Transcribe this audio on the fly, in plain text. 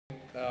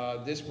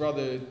This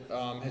brother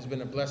has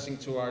been a blessing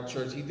to our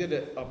church. He did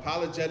an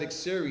apologetic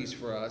series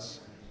for us,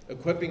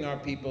 equipping our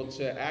people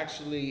to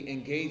actually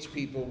engage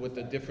people with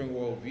a different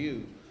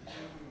worldview.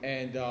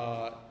 And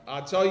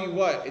I'll tell you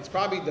what, it's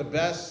probably the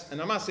best,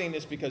 and I'm not saying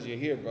this because you're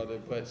here, brother,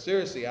 but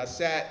seriously, I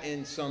sat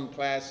in some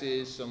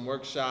classes, some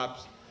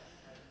workshops,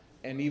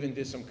 and even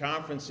did some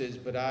conferences,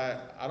 but I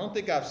don't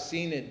think I've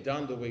seen it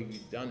done the way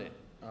you've done it.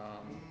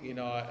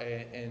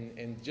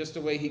 And just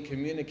the way he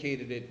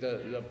communicated it,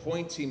 the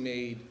points he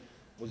made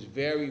was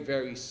very,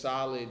 very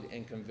solid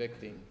and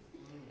convicting.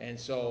 And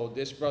so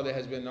this brother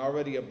has been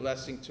already a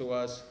blessing to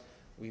us.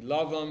 We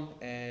love him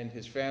and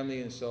his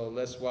family, and so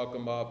let's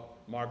welcome up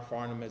Mark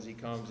Farnham as he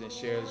comes and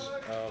shares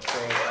for us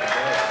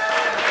today.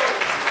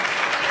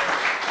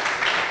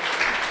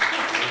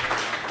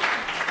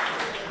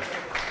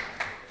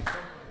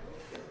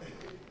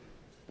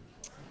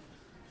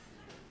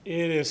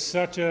 It is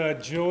such a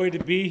joy to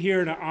be here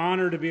and an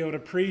honor to be able to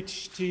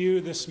preach to you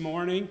this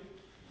morning.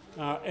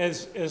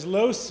 As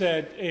Lo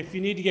said, if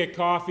you need to get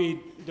coffee,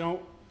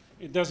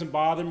 it doesn't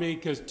bother me,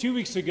 because 2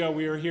 weeks ago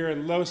we were here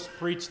and Lo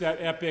preached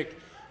that epic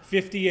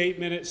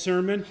 58-minute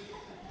sermon.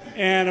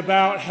 And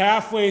about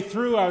halfway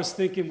through, I was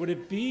thinking, would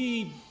it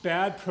be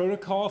bad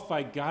protocol if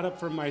I got up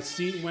from my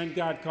seat and went and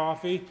got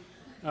coffee?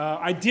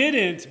 I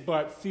didn't,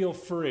 but feel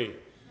free.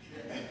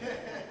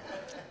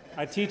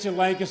 I teach at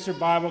Lancaster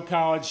Bible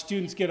College.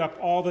 Students get up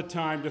all the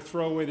time to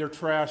throw away their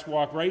trash,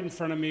 walk right in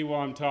front of me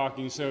while I'm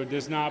talking, so it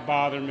does not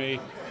bother me.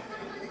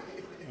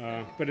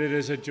 But it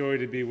is a joy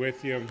to be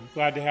with you. I'm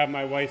glad to have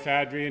my wife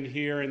Adrienne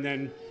here, and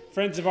then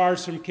friends of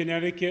ours from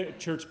Connecticut,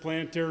 church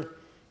planter,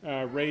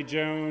 Ray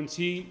Jones.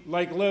 He,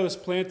 like Lois,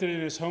 planted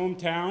in his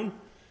hometown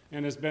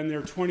and has been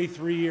there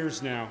 23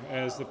 years now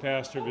as the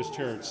pastor of his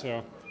church.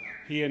 So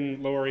he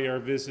and Lori are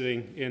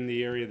visiting in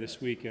the area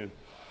this weekend.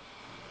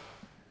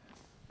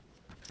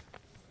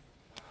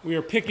 We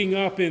are picking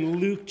up in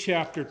Luke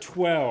chapter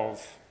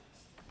 12.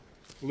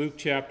 Luke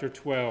chapter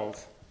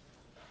 12.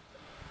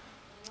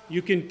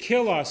 You can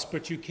kill us,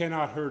 but you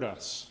cannot hurt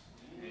us.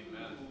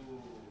 Amen.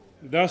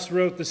 Thus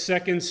wrote the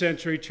 2nd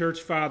century church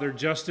father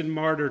Justin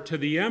Martyr to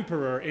the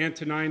emperor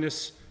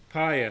Antoninus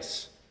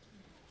Pius.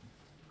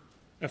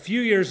 A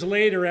few years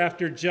later,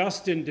 after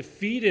Justin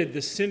defeated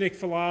the Cynic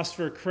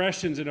philosopher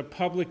Crescens in a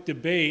public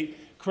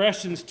debate,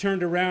 Crescens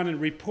turned around and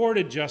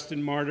reported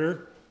Justin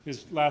Martyr,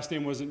 his last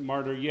name wasn't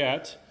Martyr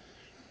yet,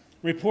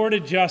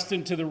 reported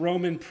Justin to the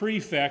Roman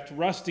prefect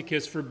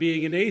Rusticus for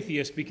being an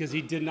atheist because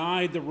he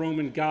denied the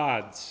Roman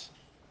gods.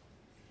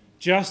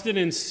 Justin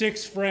and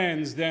 6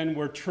 friends then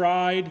were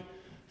tried,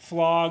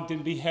 flogged,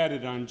 and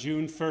beheaded on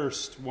June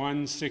 1st,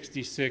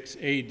 166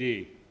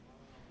 AD.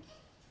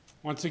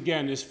 Once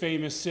again, his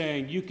famous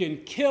saying, "You can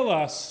kill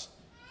us,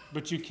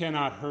 but you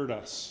cannot hurt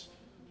us."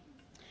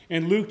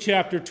 In Luke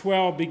chapter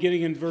 12,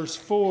 beginning in verse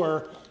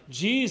 4,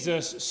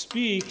 Jesus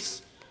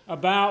speaks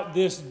about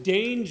this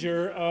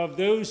danger of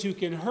those who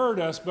can hurt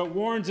us, but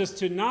warns us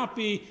to not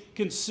be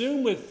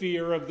consumed with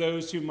fear of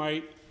those who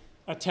might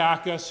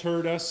attack us,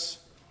 hurt us,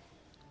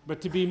 but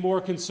to be more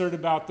concerned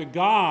about the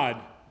God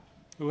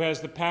who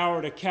has the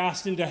power to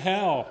cast into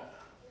hell.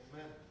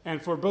 Amen.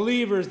 And for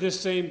believers, this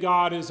same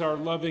God is our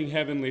loving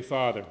Heavenly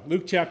Father.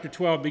 Luke chapter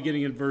 12,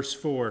 beginning in verse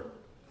 4.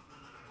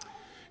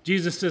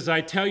 Jesus says,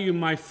 "I tell you,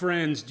 my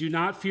friends, do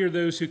not fear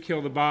those who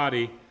kill the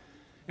body,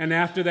 and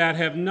after that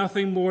have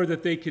nothing more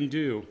that they can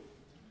do.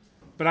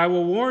 But I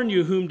will warn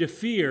you whom to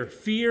fear.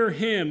 Fear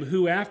him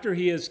who, after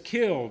he is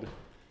killed,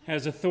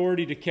 has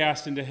authority to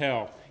cast into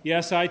hell.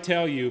 Yes, I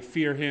tell you,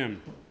 fear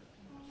him.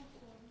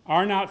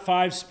 Are not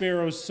 5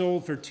 sparrows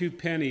sold for 2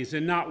 pennies,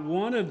 and not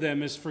one of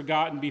them is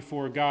forgotten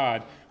before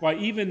God? Why,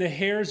 even the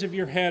hairs of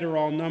your head are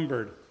all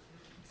numbered.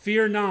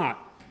 Fear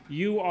not,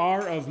 you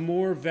are of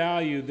more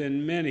value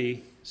than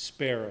many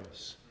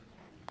sparrows."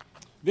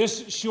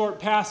 This short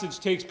passage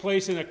takes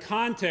place in a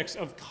context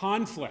of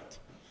conflict.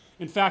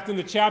 In fact, in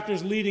the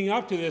chapters leading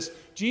up to this,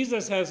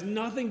 Jesus has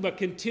nothing but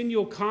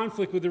continual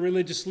conflict with the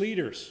religious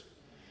leaders.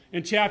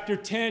 In chapter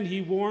 10,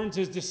 he warns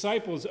his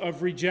disciples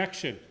of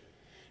rejection.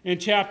 In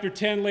chapter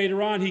 10,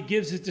 later on, he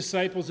gives his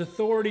disciples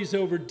authorities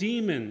over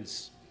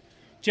demons.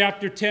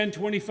 Chapter 10,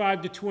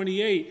 25 to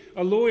 28,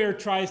 a lawyer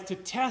tries to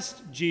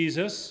test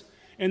Jesus.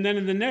 And then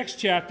in the next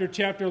chapter,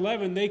 chapter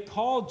 11, they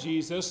call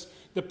Jesus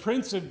the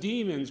prince of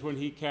demons when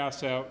he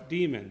casts out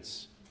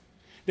demons.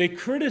 They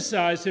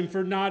criticize him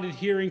for not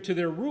adhering to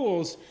their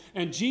rules,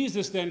 and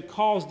Jesus then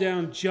calls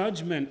down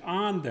judgment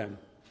on them.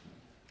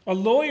 A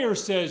lawyer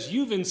says,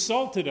 "You've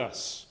insulted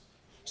us."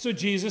 So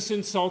Jesus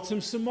insults him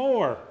some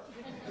more.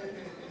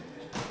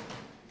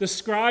 The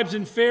scribes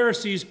and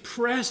Pharisees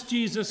pressed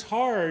Jesus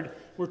hard,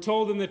 we're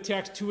told in the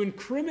text, to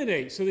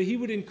incriminate, so that he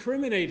would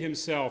incriminate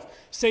himself,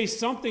 say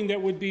something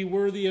that would be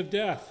worthy of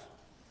death.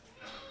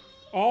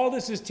 All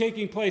this is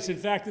taking place. In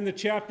fact, in the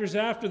chapters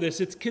after this,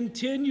 it's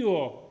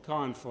continual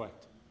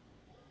conflict.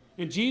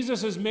 And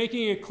Jesus is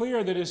making it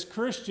clear that as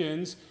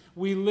Christians,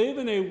 we live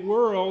in a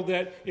world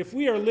that, if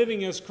we are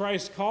living as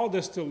Christ called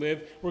us to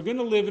live, we're going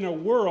to live in a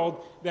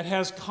world that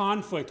has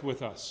conflict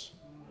with us.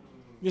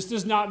 This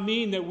does not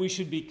mean that we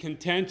should be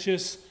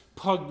contentious,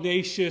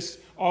 pugnacious,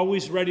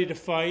 always ready to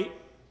fight.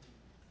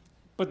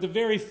 But the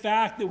very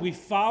fact that we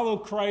follow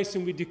Christ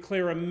and we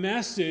declare a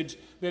message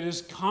that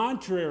is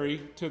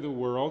contrary to the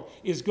world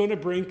is going to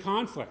bring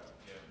conflict.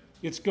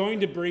 It's going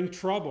to bring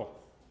trouble.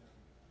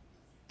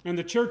 And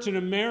the church in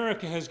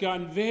America has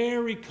gotten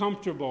very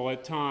comfortable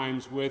at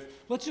times with,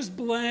 let's just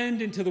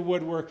blend into the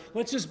woodwork.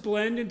 Let's just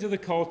blend into the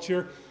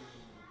culture.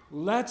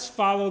 Let's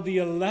follow the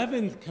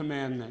 11th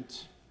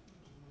commandment.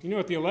 You know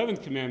what the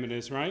 11th commandment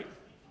is, right?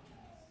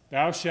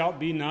 Thou shalt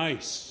be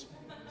nice.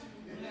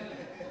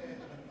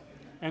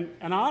 And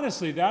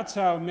honestly, that's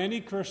how many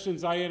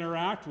Christians I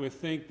interact with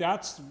think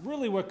that's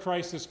really what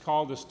Christ has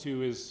called us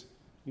to, is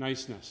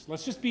niceness.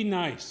 Let's just be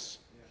nice.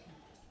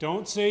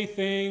 Don't say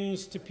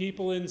things to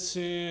people in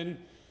sin.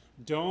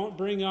 Don't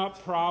bring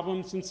up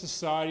problems in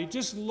society.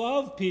 Just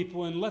love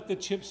people and let the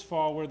chips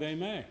fall where they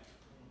may.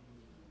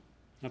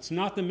 That's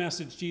not the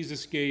message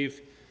Jesus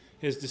gave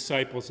his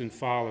disciples and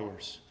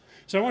followers.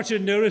 So I want you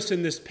to notice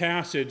in this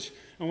passage,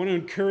 I want to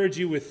encourage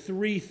you with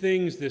 3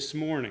 things this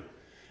morning.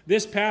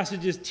 This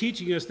passage is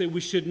teaching us that we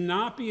should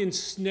not be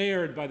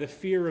ensnared by the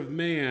fear of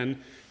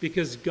man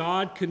because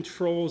God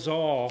controls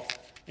all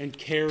and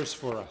cares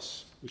for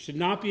us. We should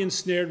not be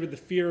ensnared with the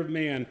fear of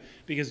man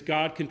because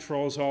God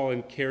controls all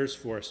and cares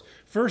for us.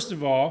 First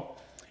of all,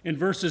 in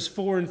verses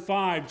 4 and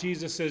 5,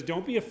 Jesus says,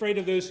 don't be afraid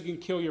of those who can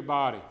kill your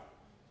body,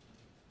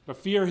 but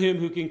fear him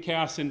who can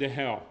cast into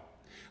hell.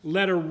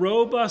 Let a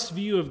robust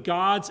view of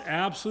God's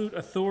absolute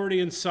authority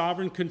and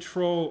sovereign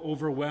control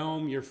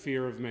overwhelm your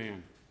fear of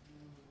man.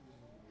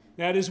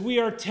 That is, we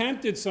are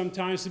tempted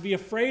sometimes to be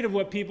afraid of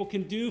what people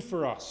can do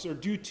for us or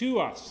do to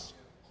us.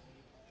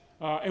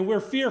 And we're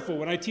fearful.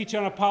 When I teach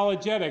on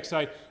apologetics,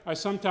 I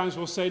sometimes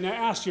will say, now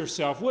ask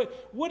yourself,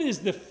 what is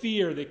the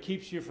fear that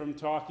keeps you from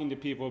talking to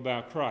people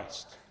about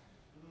Christ?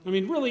 I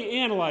mean, really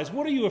analyze.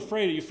 What are you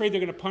afraid of? Are you afraid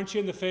they're going to punch you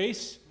in the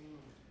face?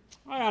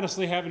 I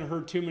honestly haven't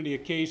heard too many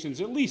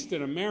occasions, at least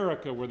in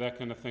America, where that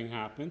kind of thing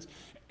happens.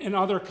 In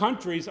other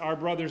countries, our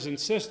brothers and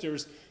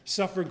sisters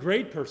suffer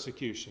great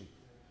persecution.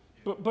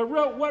 But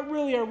what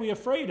really are we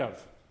afraid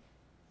of?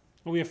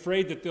 Are we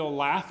afraid that they'll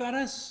laugh at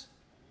us?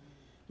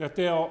 That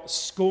they'll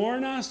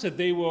scorn us? That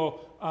they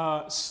will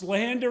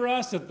slander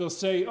us? That they'll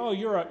say, oh,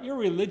 you're a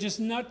religious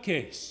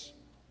nutcase?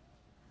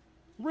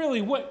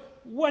 Really,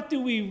 what do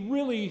we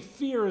really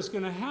fear is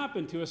going to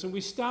happen to us? And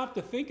we stop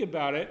to think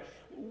about it.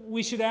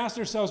 We should ask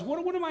ourselves,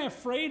 what am I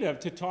afraid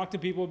of to talk to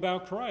people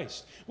about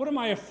Christ? What am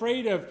I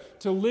afraid of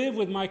to live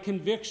with my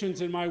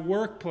convictions in my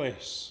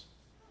workplace?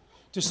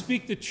 To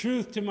speak the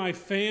truth to my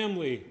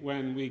family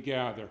when we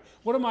gather?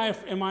 What am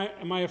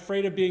I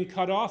afraid of being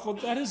cut off? Well,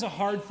 that is a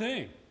hard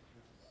thing.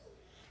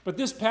 But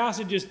this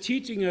passage is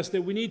teaching us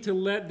that we need to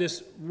let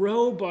this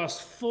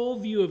robust, full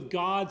view of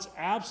God's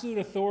absolute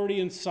authority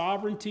and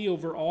sovereignty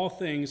over all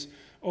things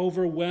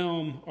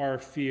overwhelm our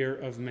fear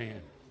of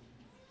man.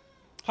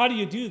 How do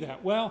you do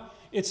that? Well,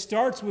 it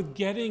starts with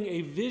getting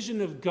a vision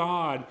of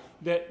God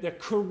that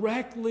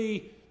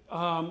correctly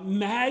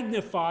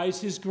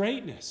magnifies his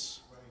greatness.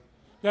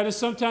 That is,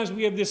 sometimes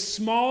we have this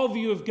small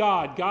view of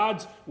God.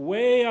 God's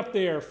way up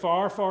there,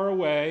 far, far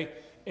away,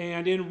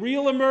 and in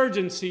real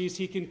emergencies,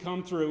 he can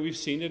come through. We've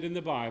seen it in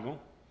the Bible.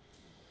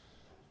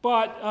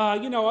 But,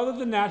 other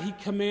than that, he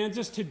commands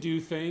us to do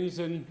things,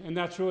 and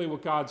that's really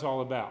what God's all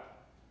about.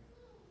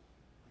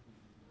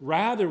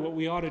 Rather, what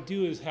we ought to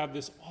do is have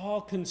this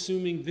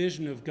all-consuming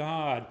vision of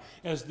God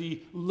as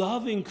the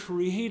loving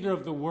creator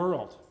of the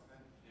world,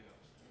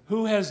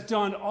 who has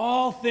done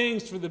all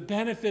things for the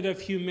benefit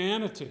of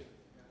humanity,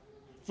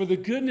 for the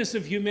goodness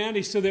of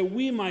humanity, so that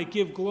we might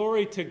give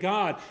glory to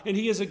God. And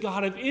he is a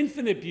God of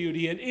infinite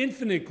beauty and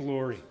infinite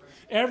glory.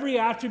 Every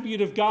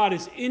attribute of God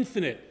is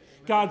infinite.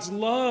 God's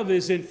love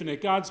is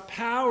infinite. God's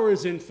power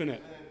is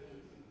infinite.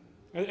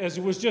 As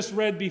it was just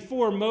read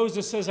before,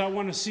 Moses says, I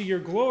want to see your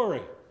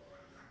glory.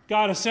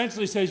 God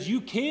essentially says,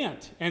 you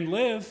can't and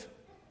live.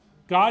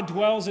 God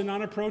dwells in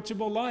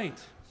unapproachable light.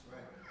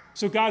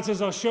 So God says,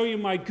 I'll show you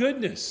my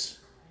goodness.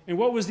 And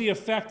what was the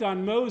effect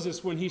on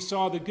Moses when he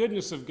saw the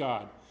goodness of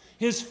God?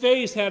 His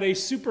face had a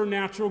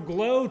supernatural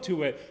glow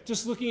to it,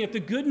 just looking at the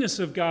goodness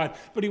of God.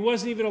 But he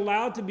wasn't even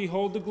allowed to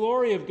behold the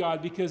glory of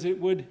God because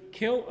it would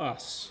kill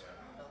us.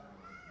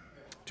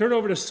 Turn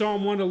over to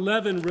Psalm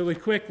 111 really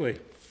quickly.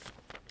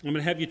 I'm going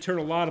to have you turn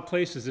a lot of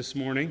places this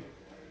morning.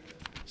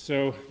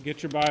 So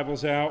get your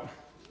Bibles out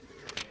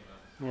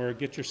or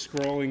get your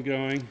scrolling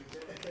going.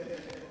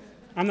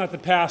 I'm not the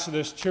pastor of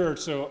this church,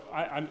 so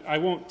I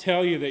won't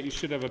tell you that you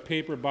should have a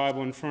paper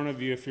Bible in front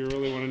of you if you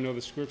really want to know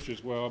the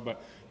Scriptures well,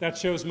 but that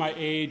shows my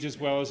age as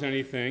well as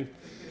anything.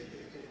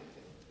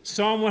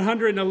 Psalm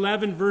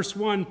 111, verse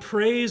 1,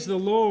 praise the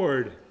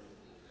Lord.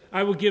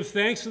 I will give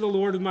thanks to the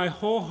Lord with my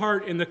whole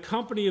heart in the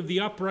company of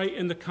the upright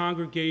in the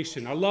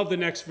congregation. I love the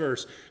next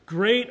verse.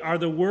 Great are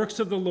the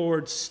works of the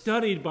Lord,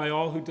 studied by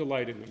all who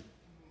delight in them.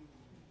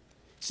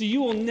 See,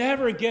 you will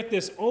never get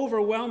this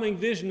overwhelming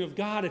vision of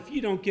God if you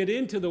don't get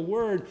into the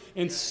Word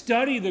and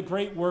study the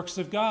great works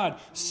of God.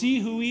 See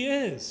who He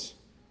is.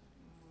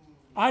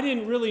 I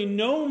didn't really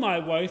know my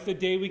wife the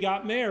day we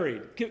got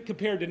married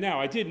compared to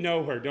now. I did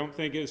know her. Don't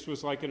think this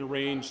was like an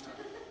arranged,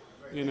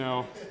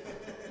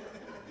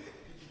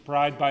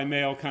 bride by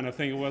mail kind of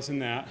thing. It wasn't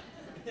that.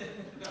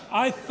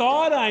 I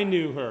thought I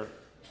knew her.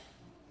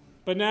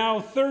 But now,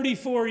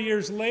 34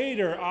 years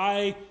later,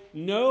 I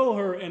know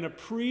her and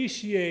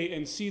appreciate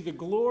and see the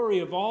glory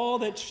of all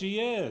that she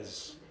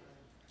is.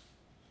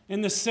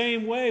 In the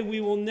same way,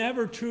 we will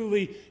never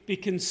truly be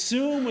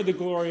consumed with the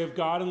glory of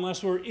God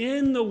unless we're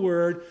in the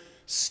Word,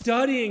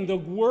 studying the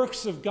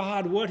works of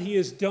God, what He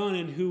has done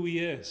and who He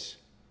is.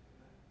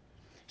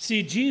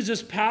 See,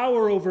 Jesus'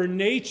 power over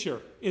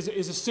nature is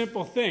a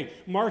simple thing.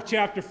 Mark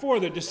chapter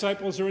 4, the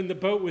disciples are in the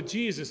boat with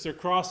Jesus. They're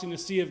crossing the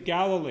Sea of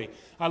Galilee.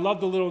 I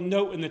love the little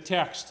note in the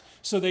text.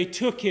 So they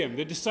took Him.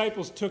 The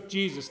disciples took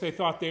Jesus. They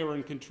thought they were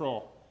in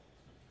control.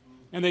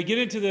 And they get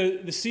into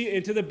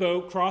the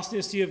boat, crossing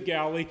the Sea of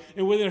Galilee,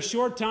 and within a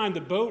short time,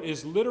 the boat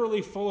is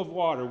literally full of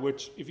water,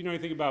 which, if you know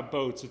anything about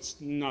boats, it's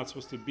not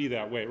supposed to be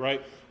that way,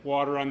 right?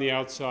 Water on the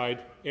outside,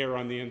 air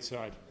on the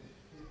inside.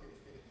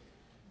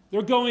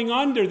 They're going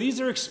under.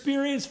 These are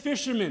experienced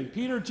fishermen.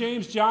 Peter,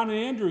 James, John, and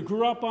Andrew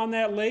grew up on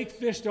that lake,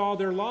 fished all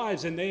their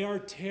lives, and they are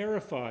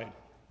terrified.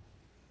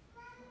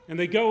 And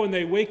they go and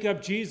they wake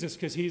up Jesus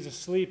because He's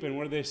asleep, and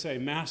what do they say?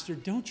 Master,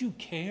 don't you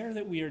care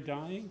that we are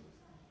dying?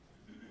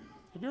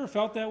 Have you ever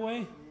felt that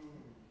way?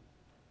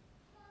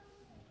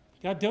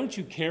 God, don't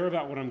you care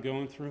about what I'm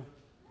going through?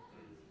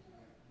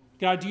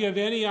 God, do you have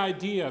any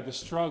idea the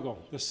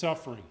struggle, the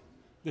suffering,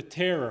 the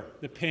terror,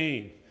 the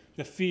pain,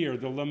 the fear,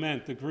 the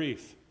lament, the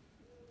grief?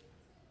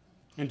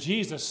 And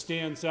Jesus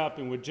stands up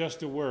and with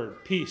just a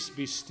word, peace,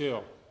 be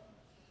still.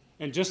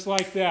 And just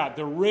like that,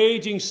 the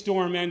raging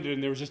storm ended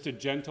and there was just a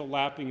gentle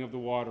lapping of the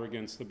water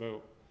against the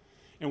boat.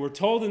 And we're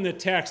told in the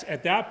text,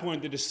 at that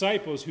point, the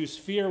disciples, whose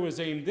fear was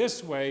aimed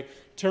this way,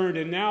 turned,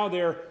 and now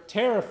they're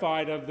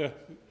terrified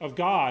of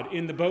God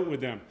in the boat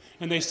with them.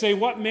 And they say,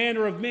 what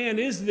manner of man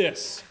is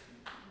this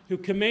who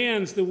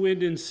commands the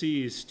wind and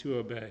seas to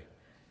obey?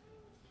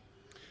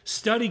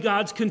 Study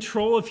God's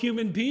control of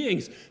human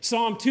beings.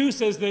 Psalm 2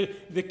 says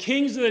that the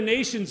kings of the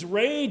nations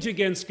rage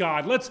against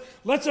God.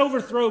 Let's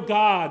overthrow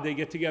God. They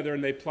get together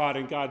and they plot,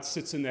 and God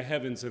sits in the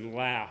heavens and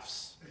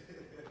laughs.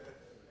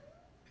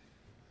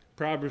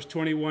 Proverbs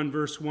 21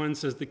 verse 1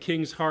 says, the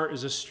king's heart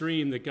is a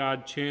stream that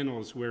God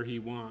channels where He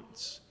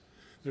wants.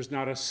 There's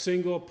not a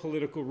single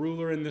political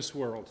ruler in this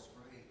world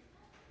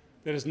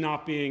that is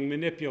not being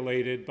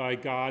manipulated by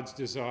God's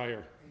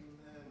desire.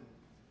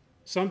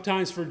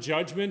 Sometimes for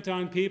judgment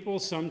on people,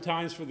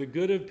 sometimes for the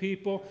good of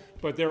people,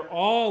 but they're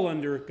all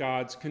under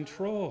God's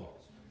control.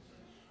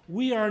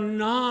 We are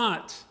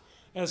not,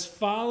 as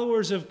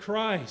followers of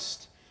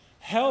Christ,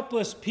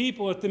 helpless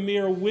people at the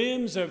mere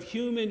whims of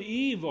human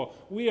evil.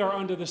 We are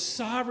under the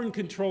sovereign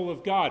control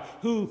of God,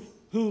 who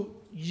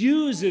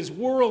uses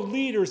world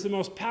leaders, the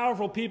most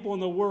powerful people in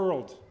the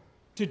world,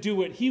 to do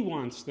what He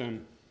wants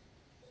them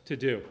to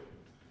do.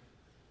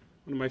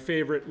 One of my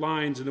favorite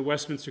lines in the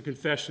Westminster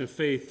Confession of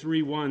Faith,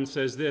 3:1,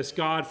 says this: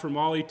 God from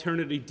all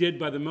eternity did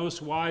by the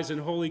most wise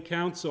and holy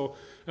counsel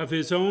of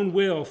His own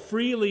will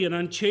freely and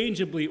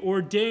unchangeably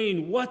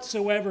ordain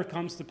whatsoever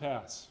comes to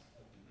pass.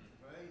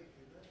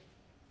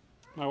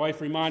 My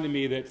wife reminded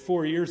me that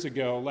 4 years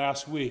ago,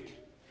 last week,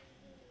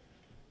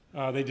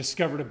 they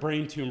discovered a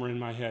brain tumor in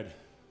my head.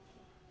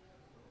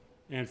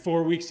 And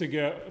 4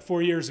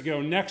 years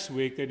ago, next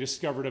week, they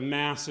discovered a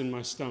mass in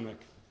my stomach,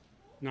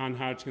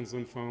 non-Hodgkin's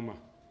lymphoma.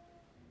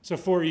 So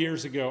 4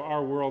 years ago,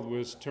 our world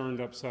was turned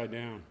upside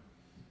down.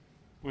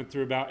 Went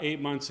through about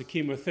 8 months of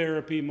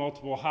chemotherapy,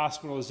 multiple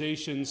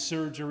hospitalizations,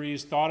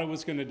 surgeries, thought I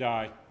was going to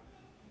die.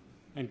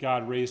 And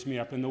God raised me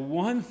up. And the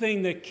one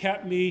thing that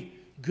kept me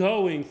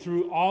going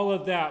through all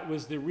of that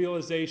was the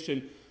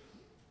realization,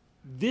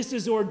 this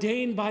is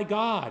ordained by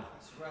God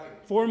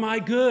for my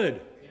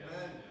good.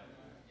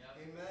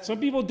 Some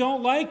people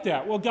don't like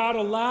that. Well, God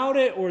allowed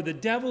it, or the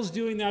devil's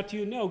doing that to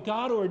you. No,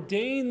 God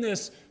ordained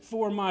this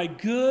for my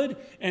good,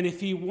 and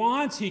if He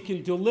wants, He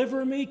can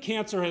deliver me.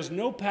 Cancer has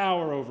no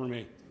power over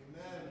me.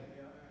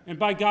 Amen. And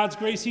by God's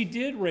grace, He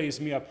did raise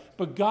me up.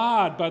 But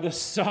God, by the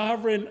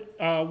sovereign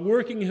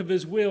working of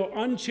His will,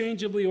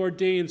 unchangeably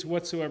ordains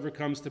whatsoever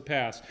comes to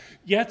pass.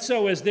 Yet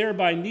so as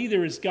thereby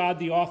neither is God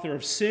the author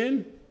of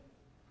sin,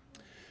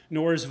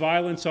 nor is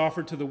violence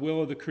offered to the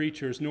will of the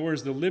creatures, nor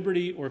is the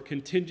liberty or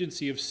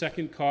contingency of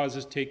second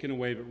causes taken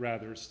away, but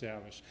rather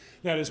established.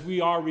 That is,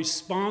 we are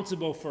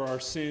responsible for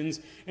our sins,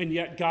 and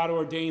yet God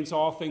ordains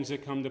all things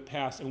that come to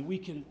pass, and we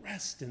can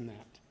rest in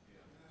that.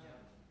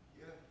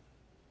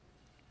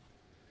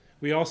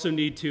 We also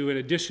need to, in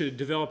addition to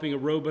developing a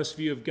robust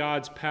view of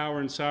God's power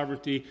and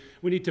sovereignty,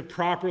 we need to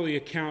properly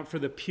account for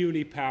the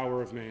puny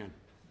power of man.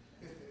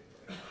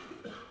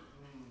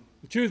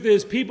 The truth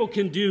is, people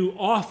can do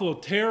awful,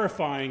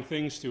 terrifying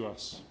things to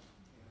us.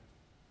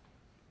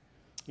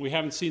 We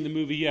haven't seen the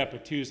movie yet,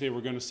 but Tuesday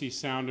we're going to see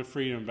Sound of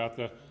Freedom, about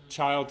the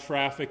child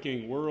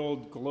trafficking,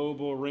 world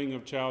global ring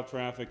of child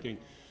trafficking.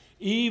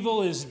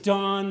 Evil is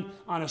done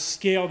on a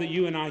scale that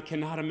you and I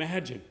cannot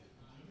imagine.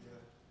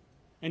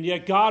 And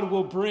yet God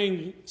will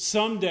bring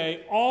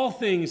someday all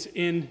things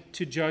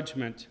into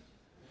judgment.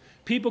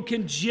 People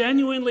can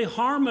genuinely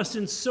harm us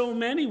in so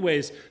many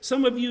ways.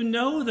 Some of you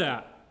know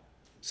that.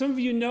 Some of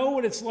you know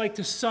what it's like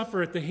to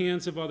suffer at the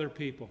hands of other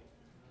people.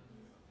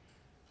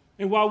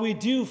 And while we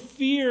do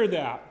fear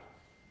that,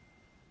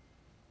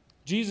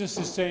 Jesus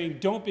is saying,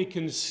 don't be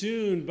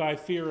consumed by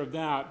fear of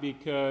that,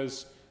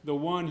 because the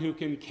one who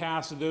can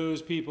cast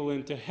those people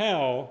into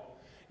hell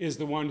is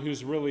the one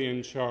who's really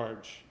in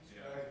charge.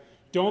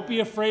 Don't be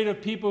afraid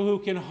of people who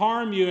can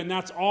harm you, and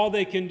that's all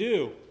they can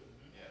do.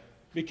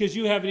 Because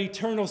you have an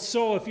eternal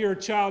soul. If you're a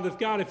child of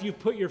God, if you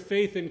put your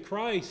faith in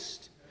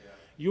Christ,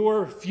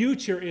 your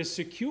future is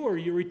secure.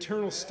 Your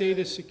eternal state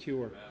is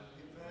secure.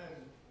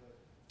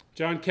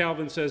 John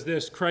Calvin says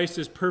this: Christ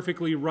is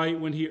perfectly right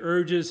when he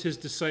urges his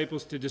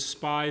disciples to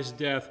despise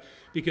death,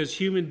 because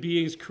human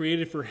beings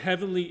created for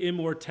heavenly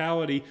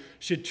immortality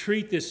should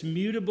treat this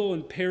mutable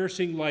and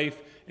perishing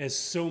life as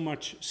so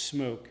much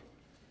smoke.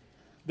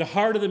 The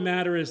heart of the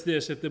matter is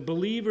this: if the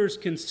believers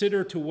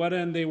consider to what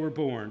end they were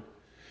born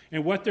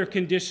and what their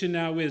condition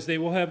now is, they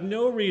will have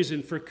no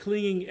reason for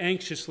clinging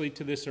anxiously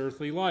to this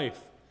earthly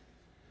life.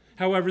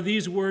 However,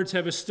 these words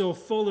have a still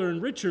fuller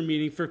and richer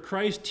meaning, for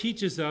Christ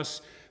teaches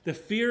us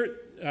that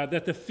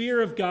the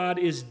fear of God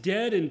is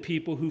dead in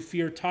people who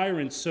fear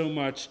tyrants so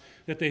much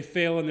that they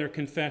fail in their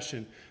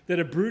confession, that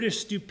a brutish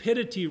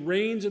stupidity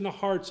reigns in the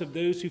hearts of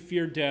those who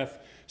fear death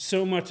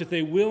so much that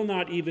they will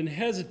not even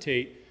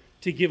hesitate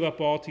to give up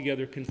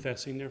altogether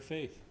confessing their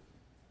faith.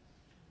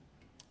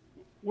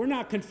 We're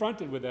not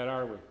confronted with that,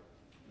 are we?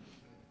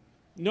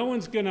 No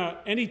one's going to,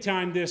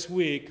 anytime this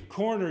week,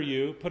 corner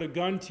you, put a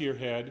gun to your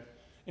head,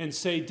 and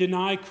say,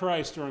 deny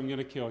Christ or I'm going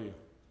to kill you.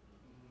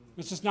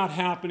 It's just not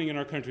happening in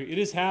our country. It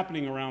is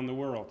happening around the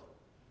world.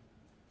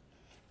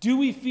 Do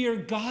we fear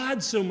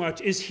God so much?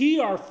 Is he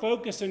our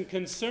focus and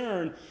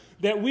concern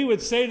that we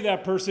would say to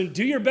that person,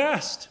 do your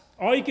best.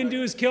 All you can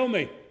do is kill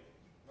me.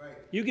 Right.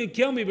 You can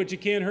kill me, but you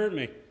can't hurt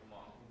me.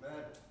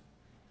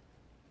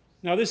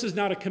 Now, this is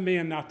not a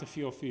command not to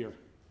feel fear.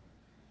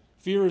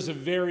 Fear is a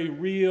very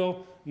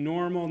real,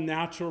 normal,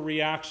 natural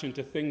reaction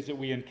to things that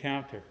we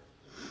encounter.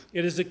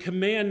 It is a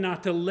command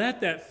not to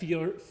let that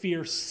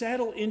fear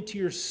settle into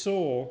your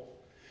soul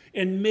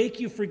and make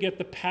you forget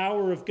the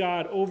power of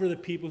God over the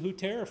people who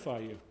terrify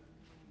you.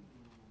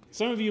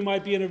 Some of you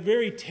might be in a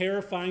very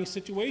terrifying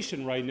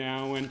situation right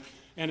now, and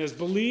as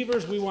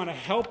believers, we want to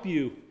help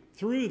you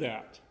through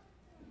that.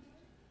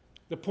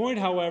 The point,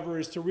 however,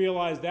 is to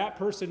realize that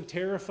person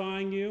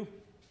terrifying you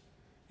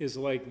is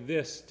like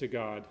this to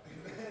God.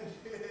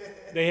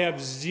 They have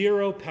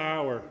zero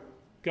power.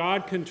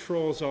 God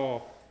controls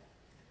all.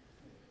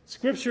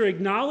 Scripture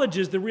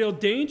acknowledges the real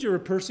danger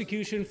of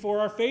persecution for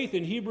our faith.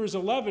 In Hebrews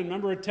 11,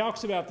 remember it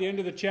talks about the end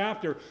of the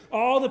chapter,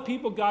 all the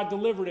people God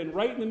delivered, and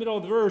right in the middle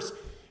of the verse,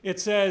 it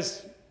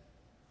says,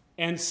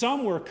 and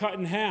some were cut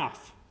in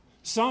half.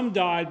 Some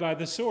died by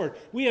the sword.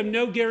 We have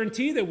no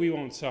guarantee that we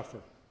won't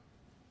suffer.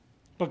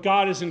 But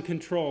God is in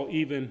control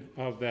even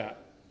of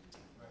that.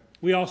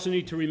 We also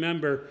need to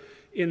remember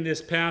in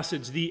this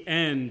passage the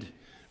end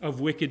of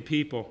wicked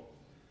people.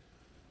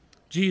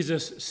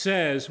 Jesus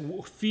says,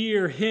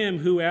 fear him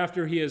who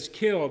after he has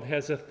killed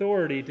has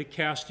authority to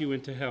cast you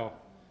into hell.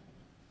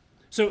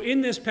 So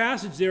in this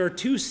passage there are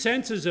two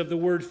senses of the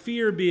word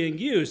fear being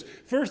used.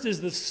 First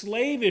is the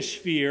slavish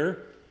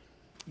fear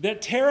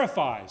that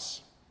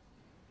terrifies,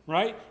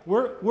 right?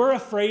 We're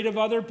afraid of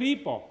other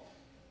people.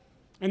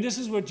 And this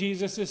is what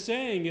Jesus is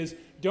saying is,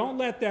 don't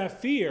let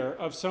that fear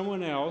of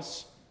someone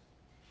else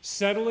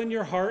settle in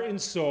your heart and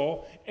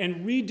soul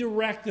and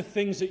redirect the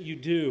things that you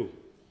do.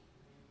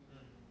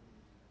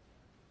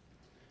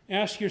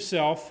 Ask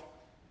yourself,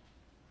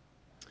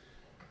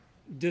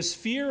 does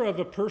fear of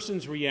a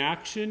person's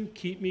reaction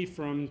keep me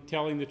from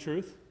telling the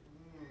truth?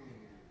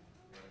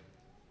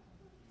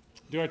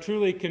 Do I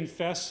truly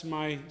confess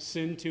my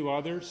sin to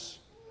others?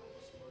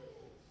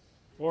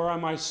 Or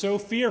am I so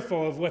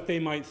fearful of what they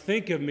might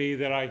think of me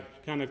that I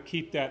kind of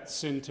keep that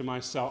sin to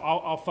myself?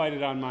 I'll fight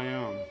it on my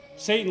own.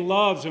 Satan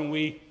loves when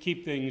we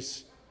keep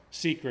things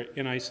secret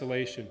in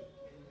isolation.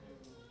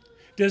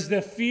 Does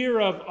the fear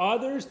of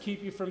others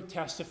keep you from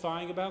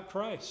testifying about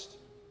Christ?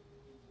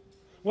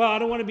 Well, I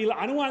don't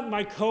want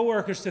my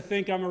coworkers to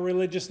think I'm a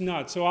religious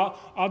nut, so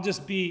I'll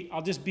just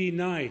be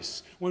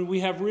nice when we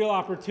have real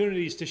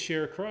opportunities to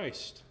share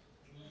Christ.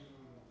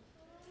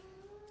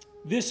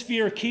 This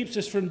fear keeps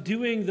us from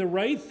doing the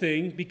right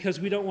thing because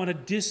we don't want to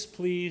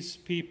displease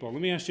people.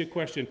 Let me ask you a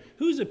question.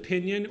 Whose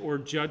opinion or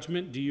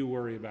judgment do you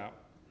worry about?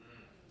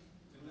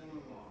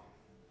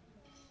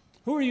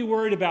 Who are you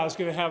worried about is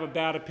going to have a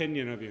bad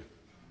opinion of you?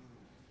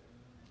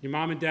 Your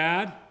mom and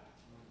dad?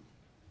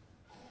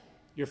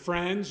 Your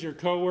friends, your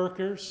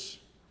coworkers?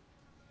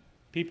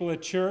 People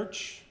at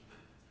church?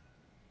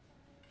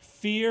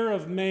 Fear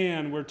of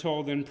man, we're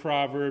told in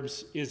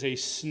Proverbs, is a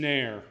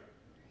snare.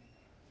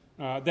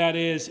 That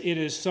is, it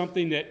is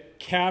something that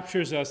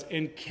captures us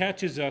and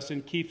catches us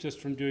and keeps us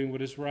from doing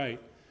what is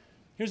right.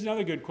 Here's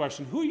another good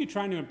question. Who are you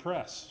trying to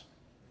impress?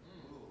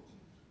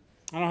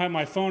 I don't have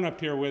my phone up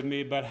here with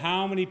me, but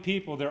how many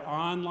people, their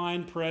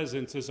online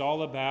presence is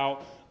all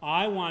about,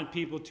 I want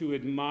people to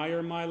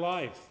admire my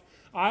life.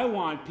 I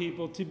want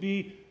people to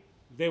be,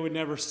 they would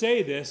never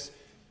say this,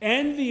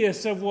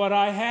 envious of what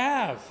I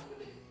have.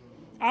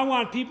 I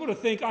want people to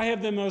think I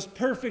have the most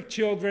perfect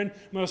children,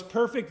 most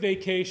perfect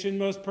vacation,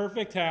 most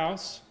perfect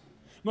house,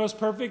 most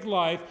perfect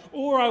life,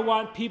 or I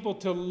want people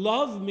to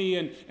love me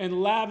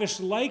and lavish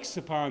likes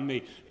upon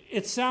me.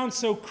 It sounds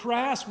so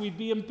crass, we'd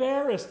be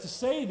embarrassed to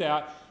say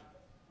that,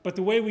 but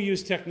the way we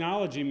use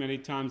technology many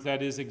times,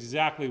 that is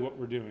exactly what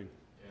we're doing.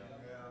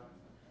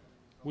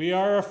 We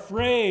are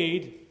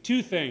afraid,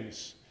 two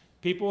things.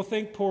 People will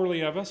think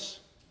poorly of us,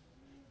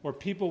 or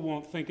people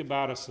won't think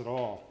about us at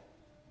all.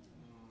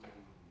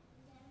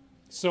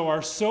 So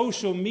our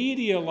social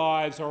media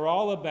lives are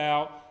all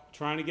about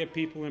trying to get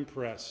people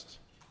impressed.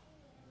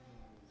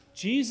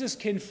 Jesus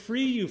can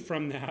free you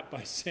from that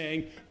by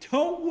saying,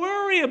 don't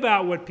worry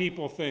about what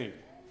people think.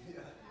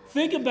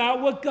 Think about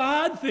what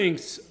God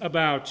thinks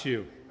about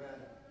you.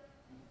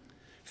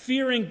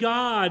 Fearing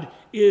God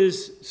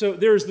is, so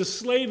there's the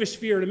slavish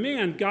fear to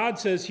man. God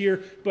says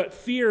here, but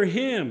fear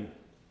him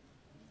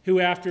who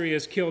after he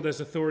has killed has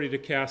authority to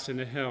cast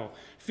into hell.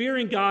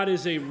 Fearing God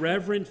is a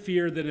reverent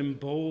fear that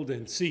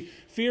emboldens. See,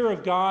 fear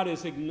of God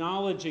is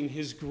acknowledging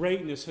his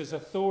greatness, his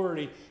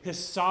authority,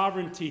 his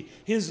sovereignty,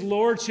 his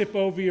lordship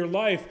over your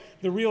life.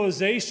 The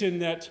realization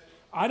that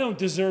I don't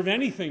deserve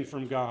anything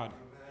from God.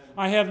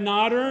 I have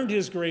not earned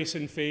his grace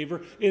and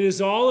favor. It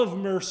is all of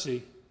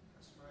mercy.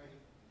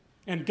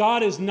 And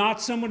God is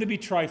not someone to be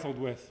trifled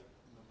with.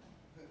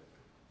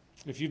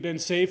 If you've been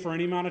saved for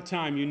any amount of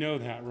time, you know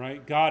that,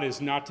 right? God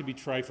is not to be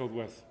trifled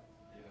with.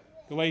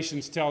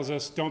 Galatians tells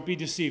us, don't be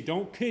deceived.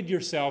 Don't kid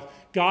yourself.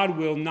 God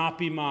will not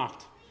be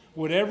mocked.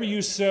 Whatever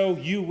you sow,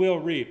 you will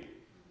reap.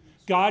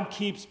 God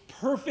keeps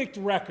perfect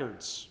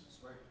records.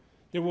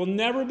 There will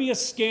never be a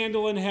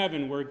scandal in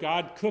heaven where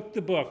God cooked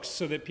the books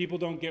so that people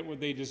don't get what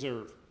they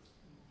deserve.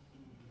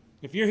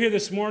 If you're here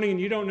this morning and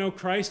you don't know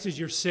Christ as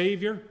your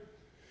Savior,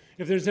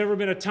 if there's ever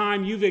been a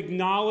time you've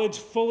acknowledged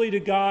fully to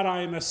God,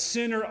 I am a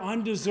sinner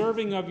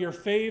undeserving of your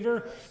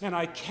favor, and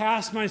I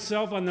cast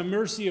myself on the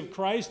mercy of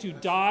Christ who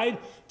died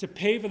to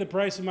pay for the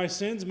price of my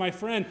sins, my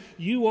friend,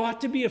 you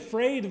ought to be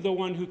afraid of the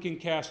one who can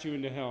cast you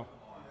into hell.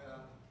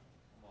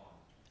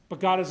 But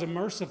God is a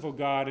merciful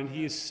God, and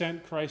he has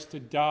sent Christ to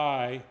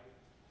die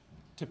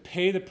to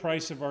pay the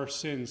price of our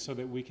sins so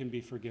that we can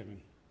be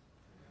forgiven.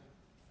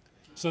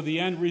 So the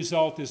end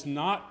result is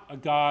not a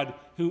God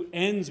who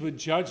ends with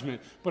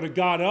judgment, but a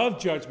God of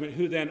judgment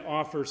who then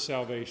offers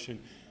salvation.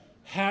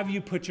 Have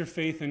you put your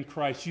faith in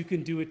Christ? You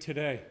can do it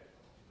today.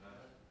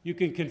 You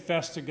can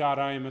confess to God,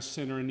 I am a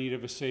sinner in need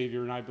of a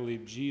Savior, and I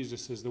believe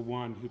Jesus is the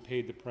one who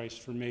paid the price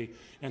for me.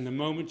 And the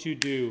moment you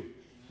do,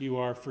 you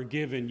are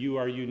forgiven. You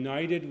are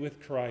united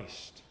with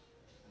Christ,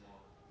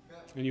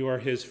 and you are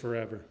his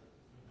forever.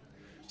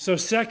 So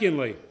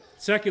secondly,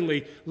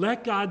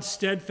 let God's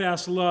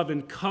steadfast love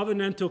and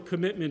covenantal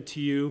commitment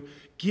to you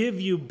give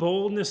you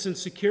boldness and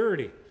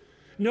security.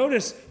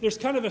 Notice there's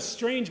kind of a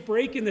strange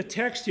break in the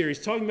text here.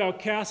 He's talking about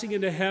casting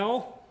into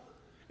hell,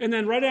 and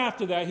then right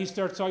after that, he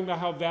starts talking about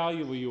how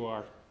valuable you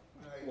are.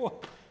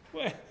 What?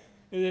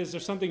 Is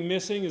there something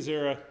missing? Is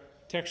there a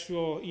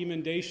textual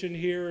emendation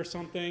here or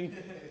something?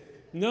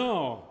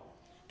 No.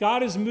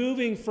 God is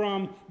moving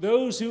from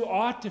those who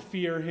ought to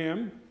fear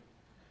him,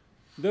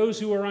 those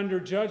who are under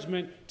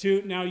judgment,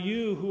 to now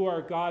you who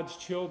are God's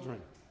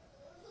children.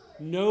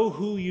 Know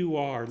who you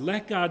are.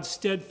 Let God's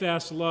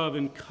steadfast love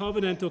and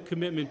covenantal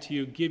commitment to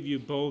you give you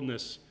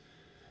boldness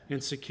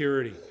and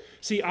security.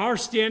 See, our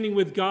standing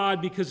with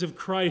God because of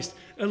Christ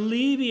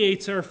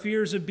alleviates our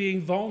fears of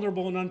being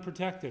vulnerable and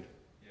unprotected.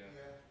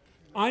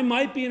 I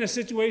might be in a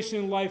situation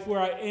in life where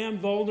I am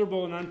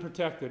vulnerable and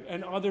unprotected,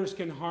 and others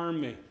can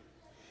harm me.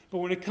 But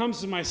when it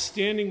comes to my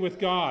standing with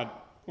God,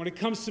 when it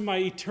comes to my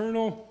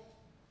eternal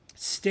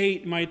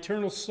state, my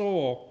eternal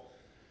soul,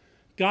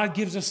 God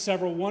gives us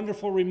several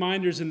wonderful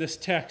reminders in this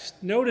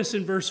text. Notice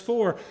in verse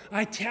 4,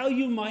 I tell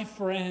you, my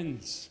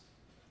friends.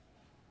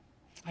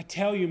 I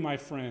tell you, my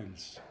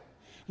friends.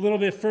 A little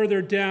bit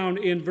further down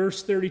in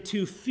verse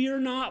 32, fear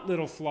not,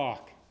 little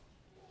flock.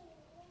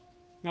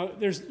 Now,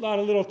 there's a lot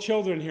of little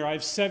children here. I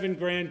have 7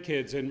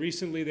 grandkids, and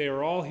recently they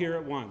are all here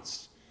at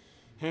once.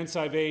 Hence,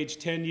 I've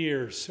aged 10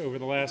 years over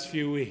the last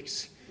few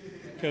weeks.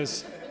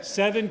 Because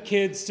 7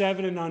 kids,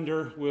 7 and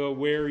under, will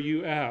wear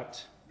you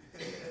out.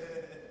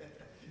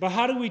 But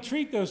how do we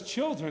treat those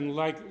children?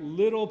 Like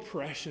little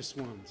precious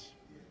ones.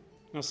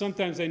 Now,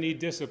 sometimes they need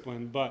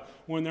discipline, but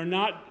when they're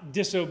not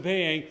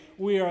disobeying,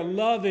 we are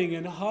loving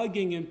and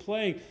hugging and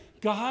playing.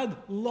 God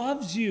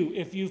loves you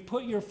if you've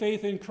put your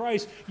faith in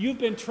Christ. You've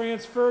been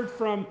transferred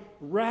from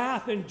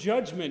wrath and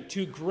judgment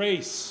to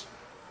grace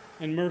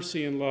and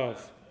mercy and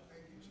love.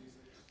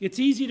 It's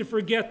easy to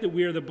forget that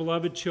we are the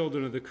beloved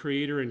children of the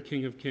Creator and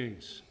King of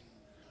Kings.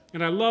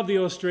 And I love the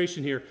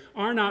illustration here.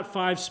 Are not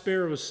 5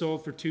 sparrows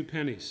sold for 2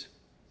 pennies?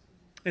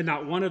 And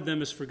not one of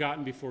them is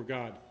forgotten before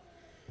God.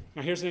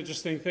 Now here's an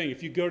interesting thing.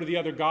 If you go to the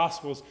other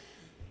Gospels,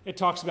 it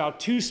talks about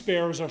 2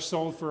 sparrows are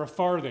sold for a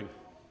farthing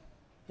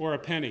or a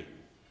penny.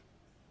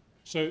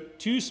 So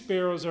 2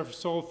 sparrows are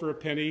sold for a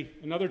penny.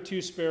 Another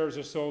 2 sparrows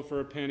are sold for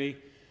a penny.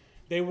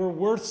 They were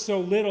worth so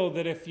little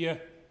that if you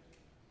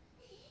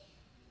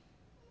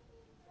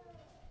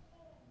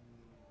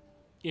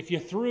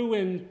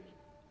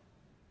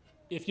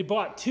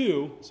bought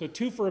 2, so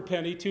 2 for a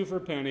penny, 2 for a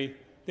penny,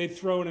 they'd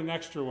throw in an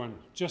extra one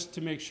just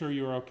to make sure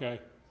you were okay.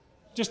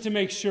 Just to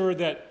make sure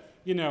that,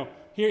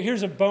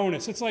 here's a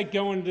bonus. It's like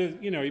going to,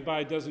 you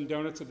buy a dozen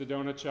donuts at the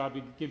donut shop,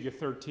 you give you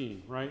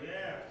 13, right?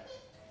 Yeah.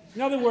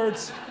 In other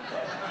words,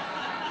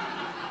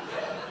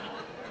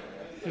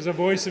 there's a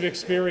voice of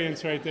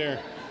experience right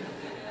there.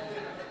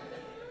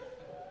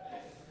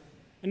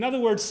 In other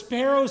words,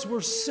 sparrows were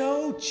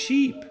so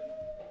cheap.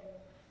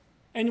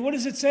 And what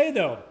does it say,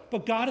 though?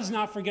 But God has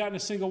not forgotten a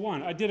single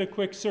one. I did a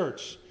quick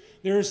search.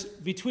 There's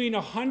between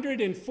 100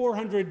 and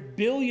 400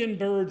 billion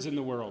birds in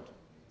the world.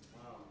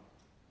 Wow.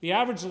 The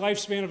average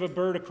lifespan of a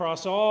bird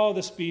across all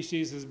the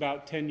species is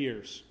about 10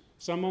 years.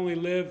 Some only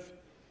live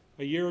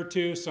a year or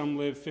 2, some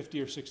live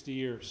 50 or 60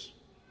 years.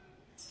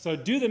 So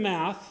do the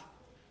math.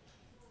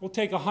 We'll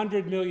take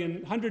 100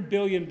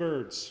 billion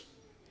birds.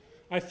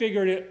 I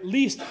figured at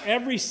least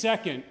every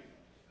second,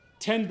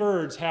 10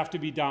 birds have to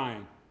be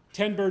dying.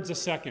 10 birds a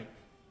second.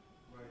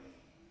 Right.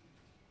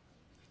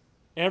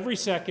 Every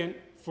second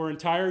for an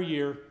entire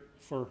year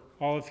for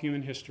all of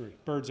human history,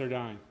 birds are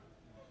dying.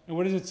 And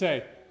what does it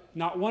say?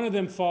 Not one of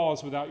them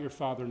falls without your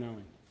Father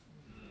knowing.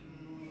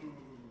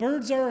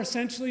 Birds are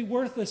essentially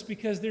worthless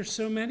because there's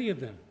so many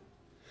of them.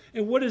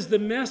 And what is the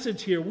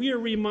message here? We are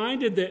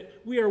reminded that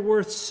we are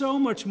worth so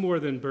much more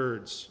than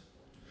birds.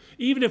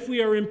 Even if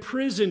we are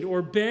imprisoned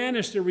or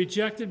banished or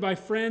rejected by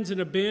friends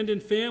and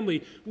abandoned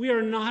family, we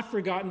are not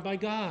forgotten by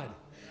God.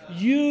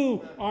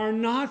 You are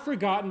not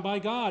forgotten by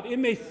God. It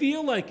may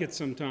feel like it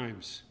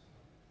sometimes.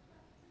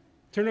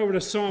 Turn over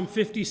to Psalm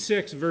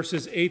 56,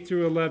 verses 8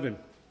 through 11.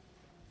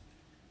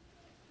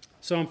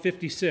 Psalm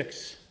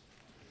 56,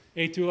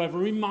 8 through 11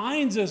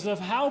 reminds us of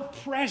how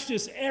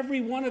precious every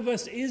one of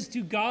us is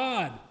to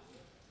God.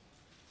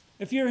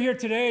 If you're here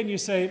today and you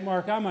say,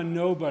 Mark, I'm a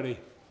nobody.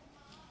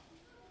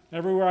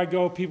 Everywhere I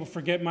go, people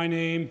forget my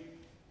name.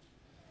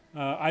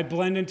 I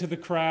blend into the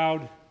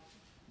crowd.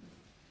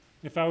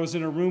 If I was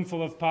in a room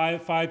full of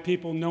 5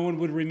 people, no one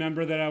would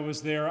remember that I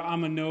was there.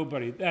 I'm a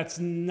nobody. That's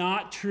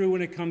not true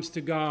when it comes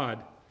to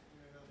God.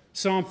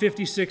 Psalm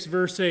 56,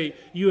 verse 8,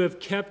 you have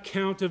kept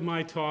count of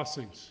my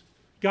tossings.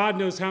 God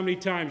knows how many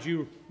times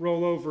you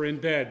roll over in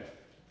bed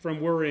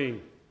from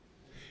worrying.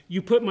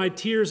 You put my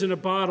tears in a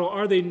bottle.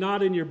 Are they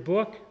not in your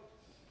book?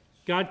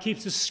 God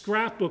keeps a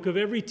scrapbook of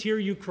every tear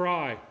you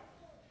cry.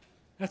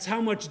 That's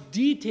how much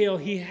detail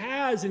he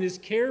has in his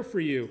care for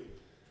you.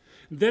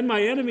 Then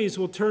my enemies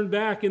will turn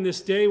back in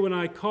this day when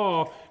I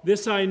call.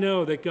 This I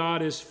know, that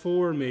God is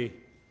for me.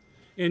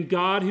 In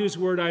God whose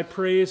word I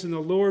praise, and the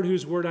Lord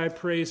whose word I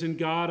praise, in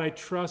God I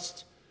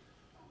trust.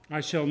 I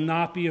shall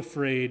not be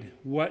afraid.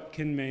 What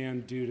can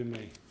man do to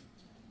me?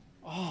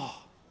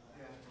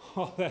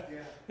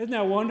 Isn't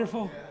that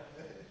wonderful?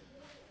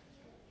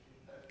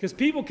 Because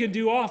people can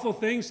do awful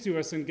things to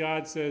us, and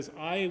God says,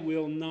 I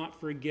will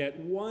not forget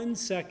 1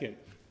 second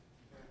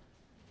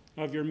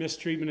of your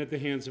mistreatment at the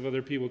hands of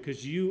other people,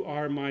 because you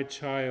are my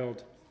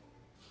child.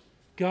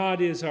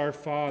 God is our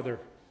Father.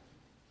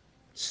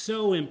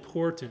 So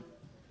important.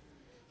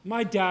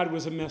 My dad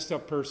was a messed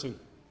up person.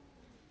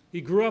 He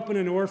grew up in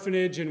an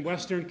orphanage in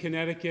Western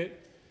Connecticut.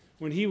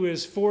 When he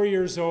was 4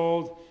 years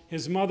old,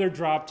 his mother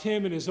dropped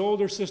him and his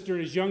older sister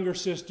and his younger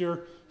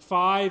sister,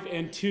 5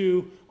 and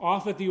 2,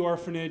 off at the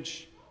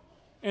orphanage,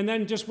 and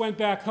then just went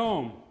back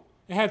home.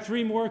 They had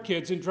 3 more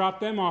kids and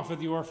dropped them off at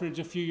the orphanage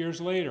a few years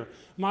later.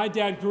 My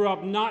dad grew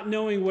up not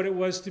knowing what it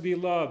was to be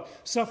loved,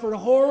 suffered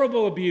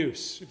horrible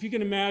abuse. If you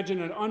can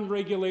imagine an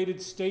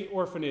unregulated state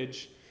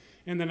orphanage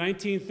in the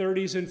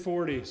 1930s and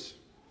 40s.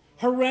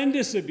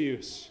 Horrendous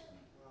abuse.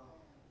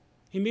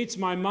 He meets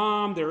my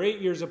mom. They're 8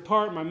 years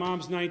apart. My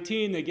mom's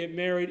 19. They get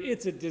married.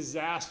 It's a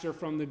disaster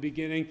from the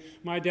beginning.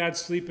 My dad's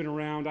sleeping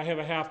around. I have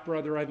a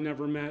half-brother I've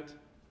never met.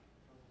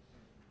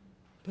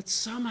 But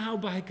somehow,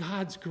 by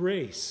God's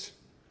grace,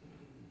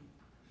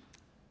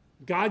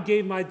 God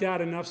gave my dad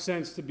enough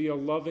sense to be a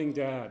loving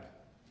dad.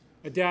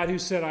 A dad who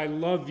said, I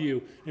love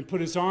you, and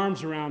put his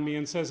arms around me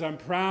and says, I'm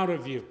proud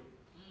of you.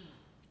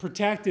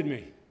 Protected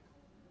me.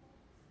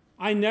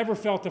 I never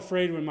felt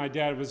afraid when my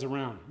dad was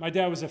around. My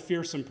dad was a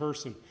fearsome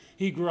person.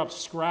 He grew up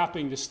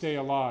scrapping to stay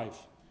alive.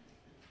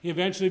 He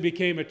eventually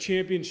became a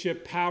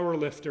championship power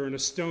lifter and a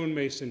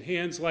stonemason,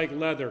 hands like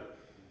leather,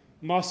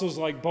 muscles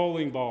like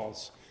bowling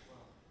balls.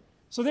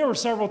 So there were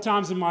several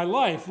times in my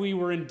life we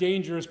were in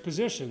dangerous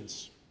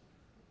positions.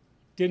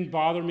 Didn't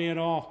bother me at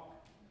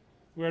all.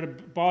 We were at a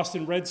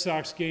Boston Red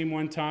Sox game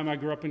one time. I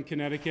grew up in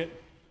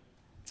Connecticut.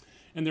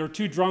 And there were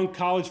 2 drunk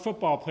college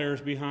football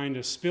players behind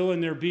us, spilling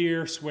their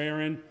beer,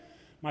 swearing.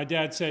 My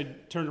dad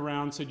turned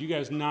around and said, you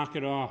guys knock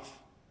it off.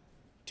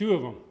 2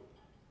 of them.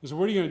 I said,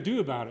 what are you going to do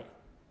about it?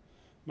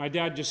 My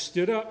dad just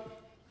stood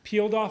up,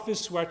 peeled off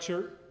his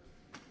sweatshirt,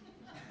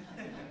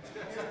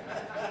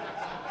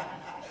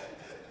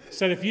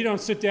 said, if you don't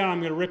sit down, I'm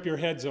going to rip your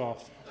heads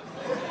off.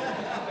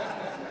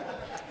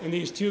 And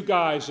these two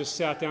guys just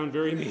sat down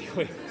very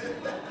meekly.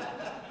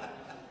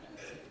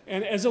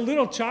 And as a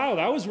little child,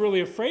 I was really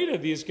afraid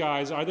of these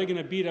guys. Are they going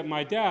to beat up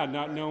my dad,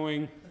 not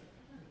knowing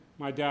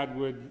my dad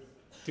would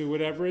do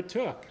whatever it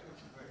took?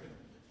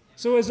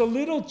 So as a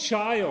little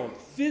child,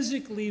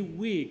 physically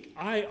weak,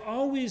 I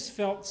always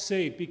felt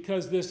safe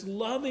because this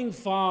loving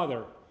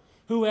Father,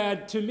 who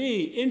had, to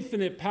me,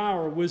 infinite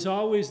power, was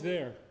always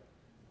there.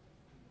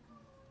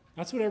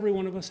 That's what every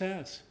one of us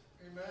has.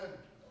 Amen.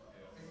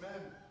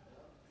 Amen.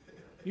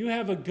 You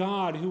have a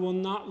God who will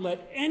not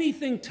let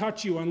anything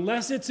touch you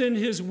unless it's in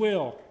his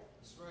will.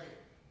 That's right.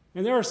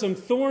 And there are some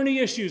thorny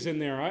issues in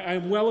there.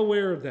 I'm well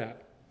aware of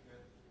that.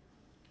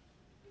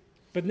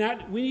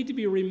 But we need to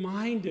be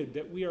reminded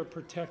that we are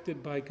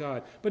protected by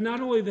God. But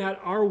not only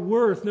that, our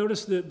worth,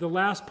 notice the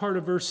last part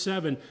of verse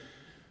 7,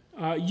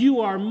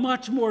 you are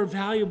much more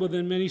valuable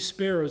than many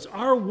sparrows.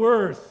 Our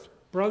worth,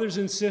 brothers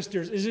and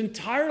sisters, is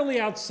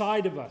entirely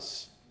outside of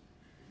us.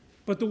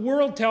 But the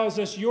world tells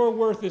us your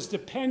worth is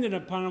dependent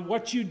upon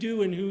what you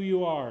do and who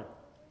you are.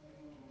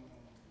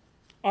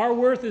 Our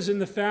worth is in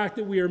the fact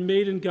that we are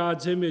made in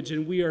God's image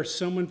and we are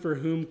someone for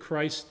whom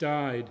Christ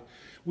died.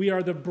 We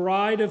are the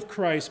bride of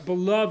Christ,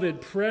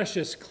 beloved,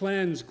 precious,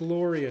 cleansed,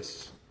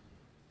 glorious.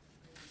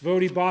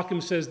 Vodi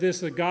Bakum says this,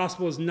 the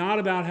gospel is not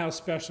about how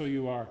special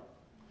you are.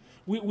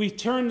 We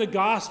turn the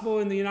gospel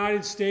in the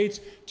United States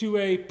to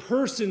a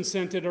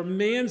person-centered or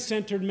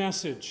man-centered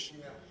message.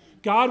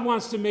 God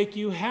wants to make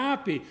you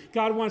happy.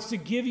 God wants to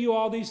give you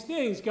all these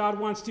things. God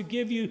wants to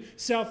give you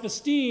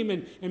self-esteem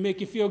and make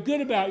you feel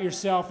good about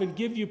yourself and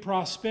give you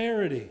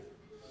prosperity.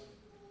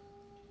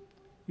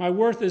 My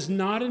worth is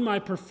not in my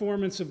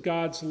performance of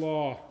God's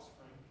law.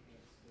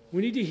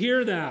 We need to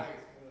hear that.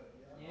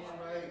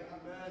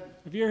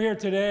 If you're here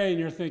today and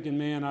you're thinking,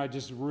 man, I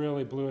just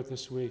really blew it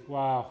this week.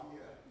 Wow.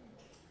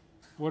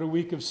 What a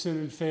week of sin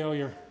and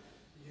failure.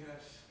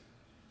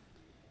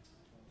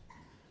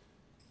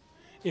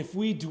 If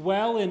we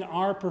dwell in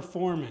our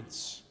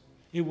performance,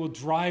 it will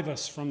drive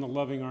us from the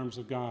loving arms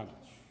of God.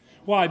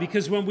 Why?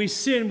 Because when we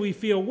sin, we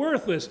feel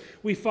worthless.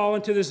 We fall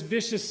into this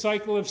vicious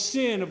cycle of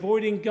sin,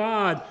 avoiding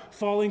God,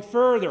 falling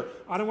further.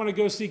 I don't want to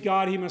go see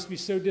God. He must be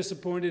so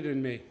disappointed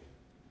in me.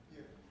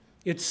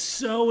 It's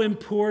so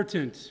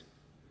important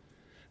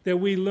that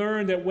we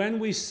learn that when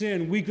we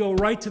sin, we go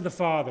right to the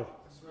Father.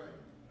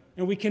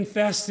 And we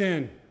confess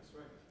sin.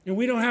 And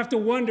we don't have to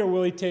wonder,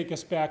 will he take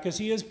us back? Because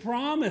he has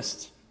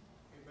promised.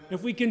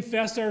 If we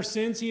confess our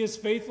sins, he is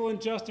faithful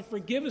and just to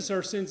forgive us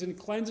our sins and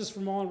cleanse us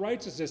from all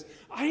unrighteousness.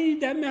 I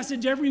need that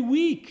message every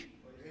week.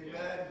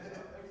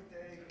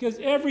 Because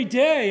every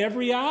day,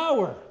 every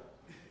hour.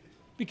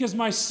 Because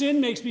my sin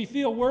makes me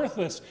feel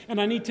worthless, and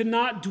I need to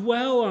not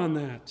dwell on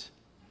that.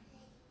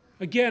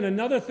 Again,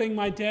 another thing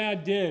my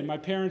dad did, my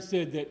parents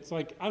did, that's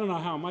like, I don't know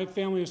how, my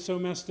family was so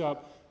messed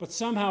up, but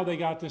somehow they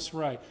got this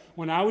right.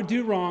 When I would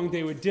do wrong,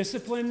 they would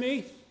discipline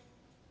me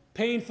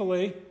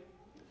painfully.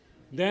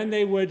 Then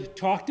they would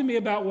talk to me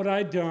about what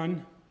I'd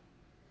done.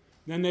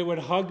 Then they would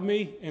hug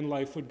me, and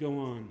life would go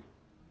on.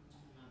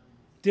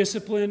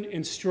 Discipline,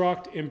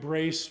 instruct,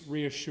 embrace,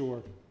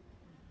 reassure.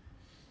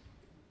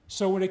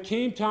 So when it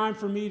came time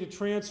for me to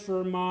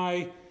transfer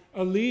my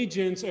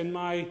allegiance and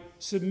my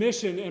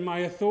submission and my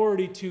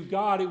authority to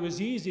God, it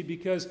was easy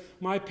because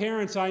my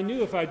parents, I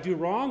knew if I'd do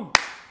wrong,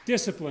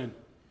 discipline.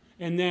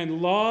 And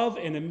then love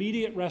and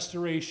immediate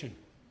restoration.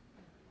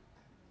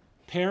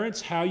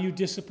 Parents, how you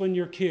discipline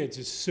your kids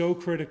is so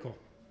critical.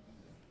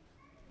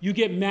 You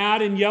get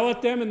mad and yell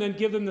at them and then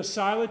give them the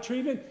silent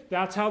treatment.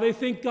 That's how they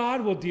think God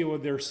will deal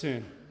with their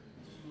sin.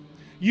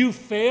 You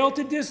fail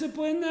to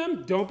discipline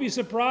them, don't be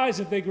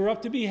surprised if they grow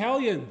up to be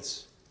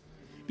hellions.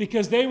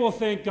 Because they will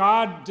think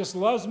God just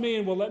loves me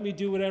and will let me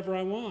do whatever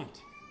I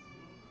want.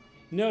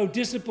 No,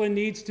 discipline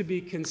needs to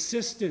be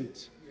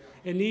consistent.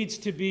 It needs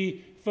to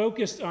be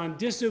focused on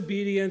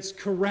disobedience,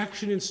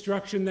 correction,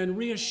 instruction, then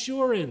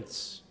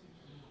reassurance.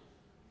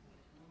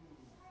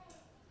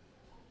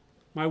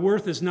 My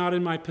worth is not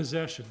in my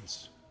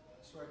possessions.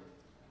 I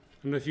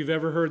don't know if you've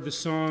ever heard the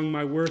song,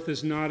 My Worth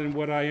is Not in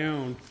What I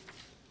Own.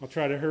 I'll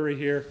try to hurry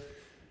here.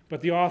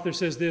 But the author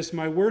says this,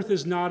 my worth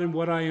is not in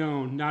what I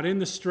own, not in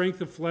the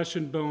strength of flesh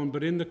and bone,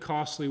 but in the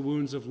costly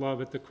wounds of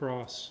love at the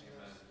cross.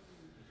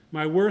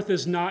 My worth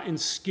is not in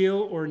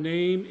skill or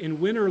name, in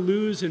win or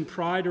lose, in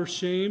pride or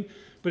shame,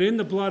 but in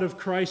the blood of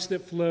Christ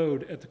that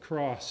flowed at the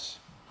cross.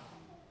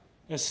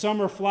 As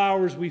summer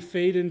flowers we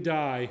fade and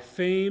die,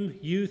 fame,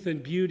 youth,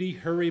 and beauty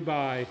hurry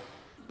by,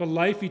 but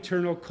life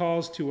eternal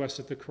calls to us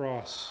at the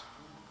cross.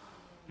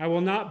 I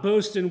will not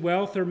boast in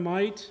wealth or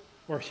might,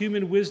 or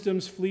human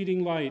wisdom's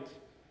fleeting light,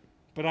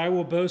 but I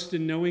will boast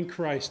in knowing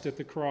Christ at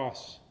the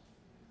cross.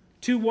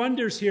 Two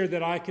wonders here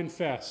that I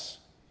confess,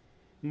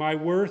 my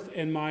worth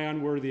and my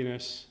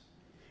unworthiness,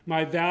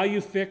 my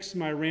value fixed,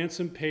 my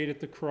ransom paid at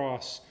the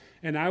cross,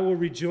 and I will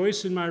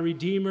rejoice in my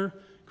Redeemer,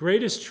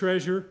 greatest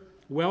treasure,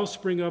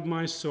 wellspring of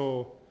my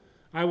soul.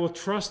 I will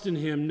trust in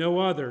him, no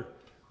other.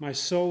 My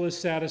soul is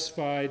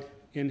satisfied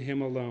in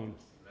him alone.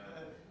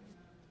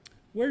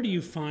 Where do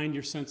you find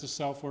your sense of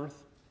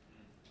self-worth?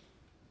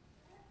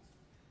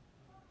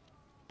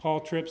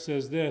 Paul Tripp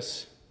says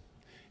this: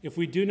 if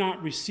we do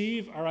not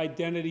receive our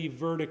identity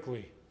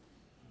vertically,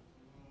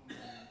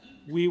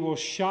 we will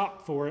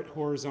shop for it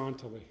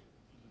horizontally.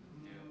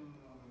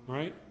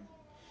 Right?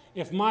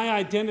 If my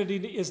identity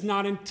is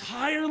not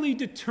entirely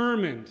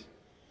determined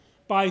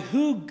by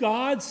who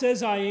God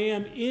says I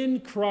am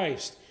in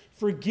Christ,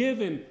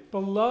 forgiven,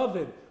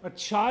 beloved, a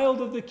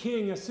child of the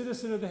King, a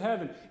citizen of the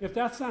heaven, if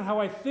that's not how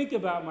I think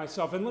about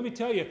myself, and let me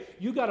tell you,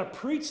 you got to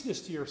preach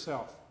this to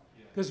yourself,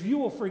 because you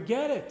will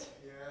forget it.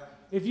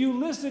 If you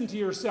listen to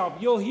yourself,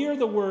 you'll hear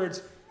the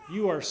words,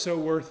 "You are so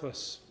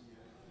worthless.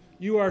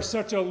 You are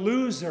such a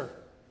loser.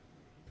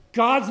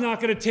 God's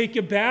not going to take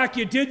you back.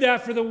 You did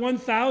that for the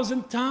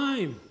 1,000th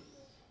time."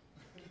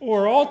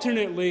 Or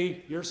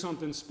alternately, "You're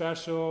something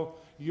special.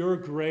 You're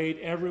great.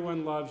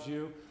 Everyone loves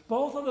you."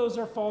 Both of those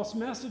are false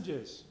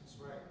messages.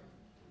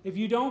 If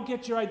you don't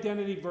get your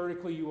identity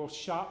vertically, you will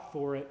shop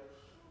for it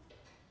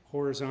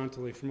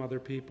horizontally from other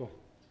people.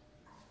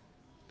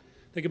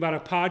 Think about a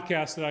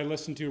podcast that I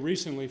listened to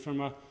recently from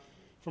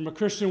a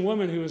Christian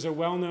woman who is a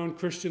well-known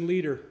Christian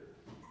leader.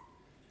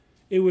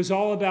 It was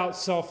all about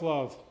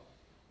self-love.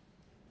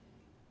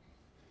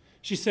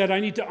 She said, "I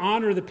need to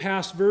honor the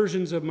past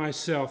versions of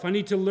myself. I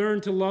need to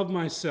learn to love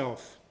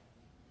myself."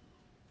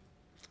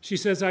 She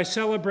says, "I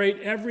celebrate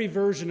every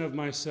version of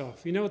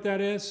myself." You know what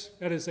that is?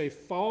 That is a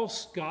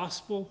false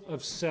gospel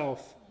of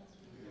self.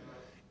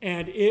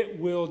 And it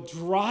will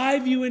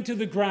drive you into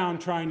the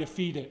ground trying to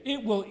feed it.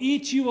 It will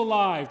eat you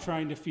alive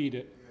trying to feed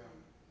it.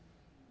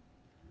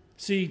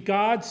 See,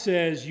 God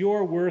says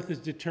your worth is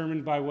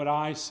determined by what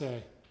I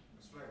say.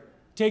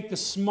 Take the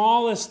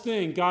smallest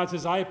thing. God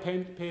says, I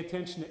pay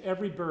attention to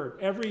every bird,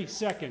 every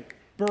second.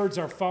 Birds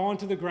are falling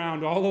to the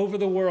ground all over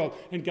the world,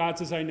 and God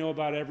says, I know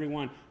about every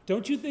one.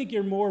 Don't you think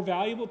you're more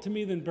valuable to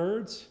me than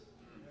birds?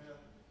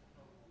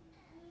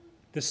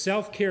 The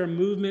self-care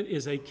movement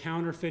is a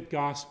counterfeit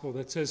gospel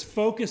that says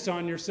focus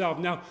on yourself.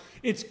 Now,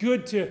 it's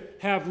good to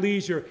have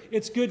leisure.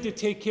 It's good to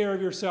take care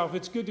of yourself.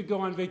 It's good to go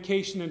on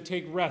vacation and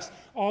take rest.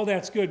 All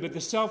that's good. But the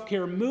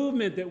self-care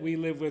movement that we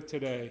live with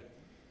today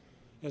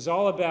is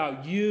all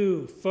about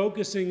you,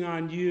 focusing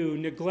on you,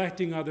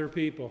 neglecting other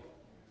people.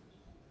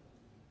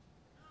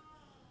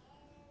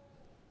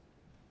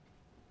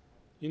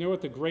 You know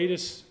what the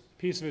greatest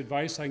piece of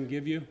advice I can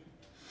give you?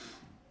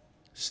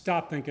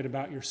 Stop thinking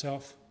about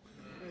yourself.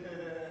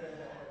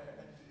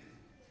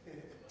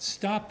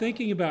 Stop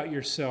thinking about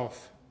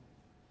yourself.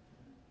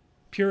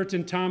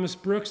 Puritan Thomas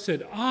Brooks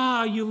said,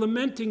 you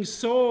lamenting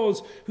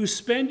souls who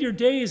spend your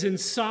days in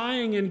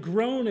sighing and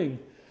groaning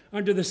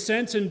under the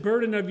sense and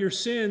burden of your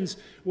sins,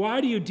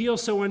 why do you deal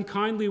so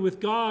unkindly with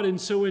God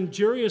and so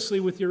injuriously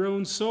with your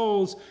own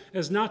souls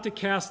as not to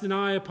cast an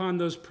eye upon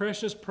those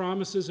precious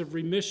promises of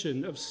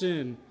remission of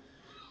sin,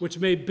 which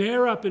may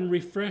bear up and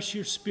refresh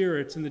your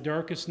spirits in the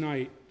darkest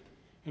night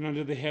and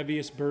under the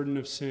heaviest burden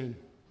of sin?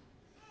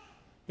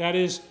 That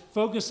is,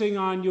 focusing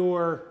on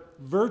your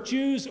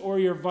virtues or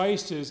your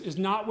vices is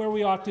not where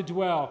we ought to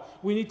dwell.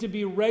 We need to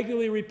be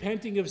regularly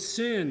repenting of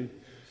sin.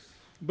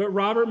 But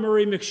Robert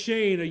Murray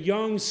McShane, a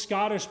young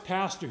Scottish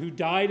pastor who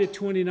died at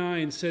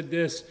 29, said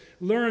this: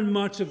 learn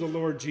much of the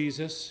Lord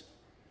Jesus.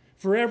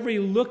 For every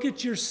look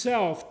at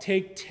yourself,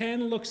 take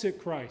 10 looks at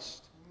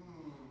Christ.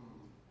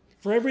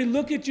 For every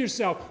look at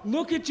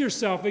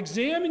yourself,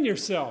 examine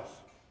yourself.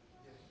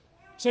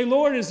 Say,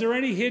 Lord, is there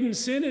any hidden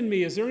sin in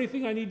me? Is there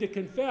anything I need to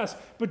confess?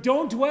 But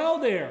don't dwell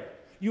there.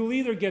 You'll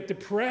either get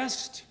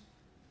depressed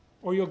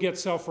or you'll get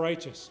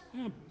self-righteous.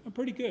 Yeah, I'm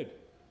pretty good.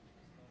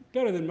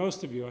 Better than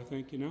most of you, I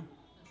think,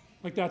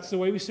 Like that's the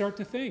way we start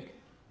to think.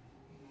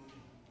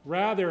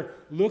 Rather,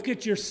 look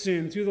at your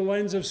sin through the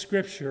lens of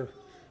Scripture,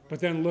 but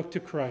then look to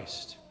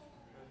Christ.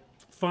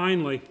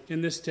 Finally,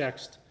 in this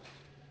text,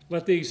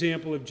 let the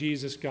example of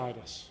Jesus guide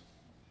us.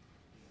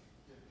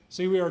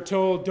 See, we are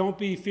told, don't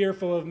be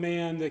fearful of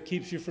man that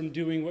keeps you from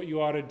doing what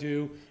you ought to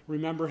do.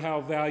 Remember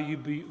how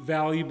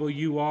valuable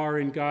you are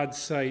in God's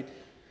sight.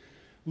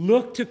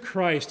 Look to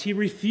Christ. He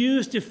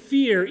refused to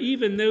fear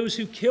even those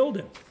who killed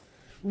him.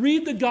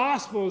 Read the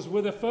Gospels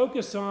with a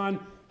focus on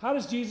how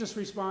does Jesus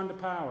respond to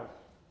power.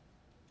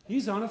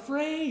 He's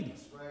unafraid.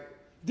 Right.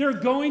 They're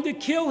going to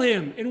kill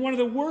him in one of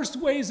the worst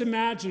ways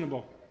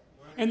imaginable.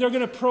 And they're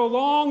going to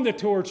prolong the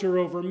torture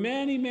over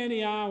many,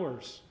 many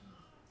hours.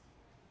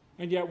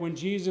 And yet when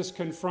Jesus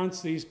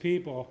confronts these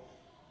people,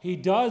 he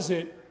does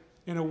it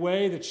in a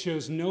way that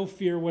shows no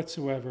fear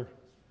whatsoever.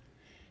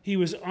 He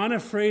was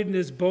unafraid in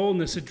his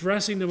boldness,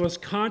 addressing the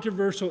most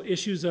controversial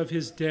issues of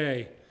his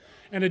day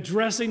and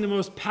addressing the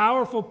most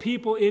powerful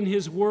people in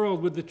his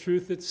world with the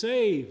truth that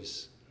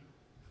saves.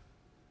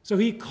 So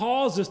he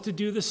calls us to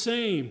do the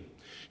same.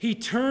 He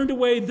turned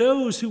away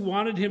those who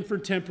wanted him for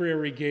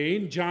temporary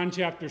gain. John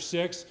chapter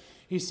 6,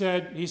 he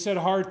said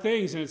hard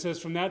things, and it says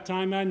from that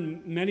time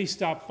on, many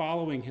stopped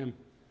following him.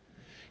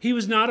 He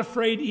was not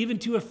afraid even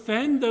to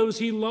offend those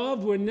he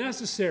loved when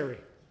necessary.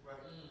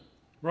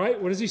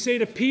 Right? What does he say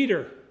to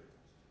Peter?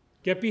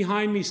 Get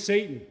behind me,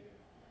 Satan.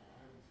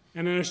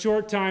 And then a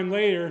short time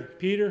later,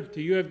 Peter,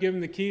 to you have given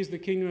the keys to the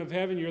kingdom of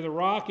heaven. You're the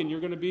rock, and you're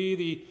going to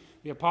be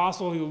the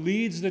apostle who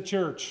leads the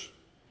church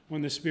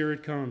when the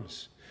Spirit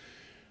comes.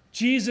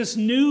 Jesus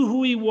knew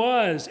who he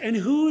was and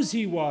whose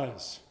he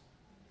was.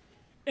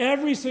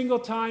 Every single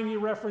time he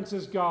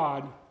references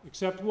God,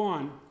 except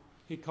one,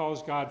 he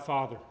calls God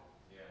Father.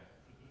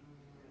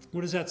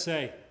 What does that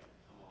say?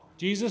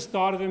 Jesus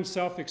thought of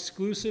himself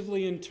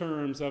exclusively in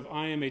terms of,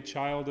 I am a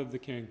child of the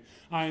King.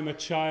 I am a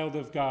child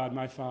of God,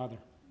 my Father.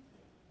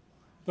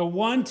 The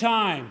one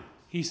time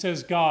he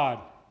says God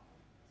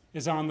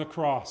is on the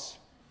cross.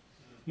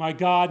 My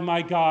God,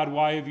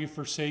 why have you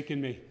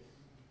forsaken me?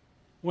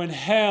 When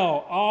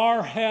hell,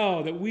 our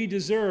hell that we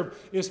deserve,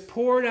 is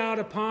poured out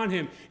upon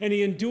him, and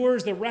he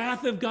endures the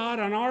wrath of God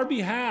on our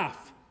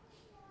behalf.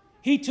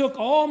 He took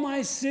all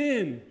my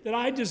sin that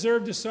I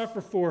deserved to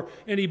suffer for,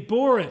 and he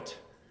bore it.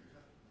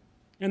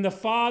 And the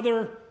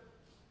Father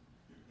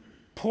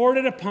poured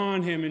it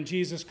upon him, and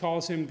Jesus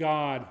calls him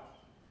God.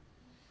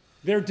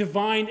 Their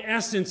divine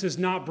essence is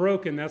not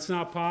broken. That's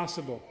not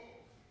possible.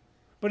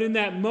 But in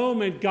that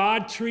moment,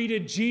 God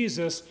treated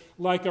Jesus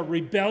like a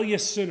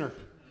rebellious sinner.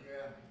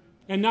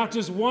 And not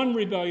just one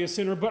rebellious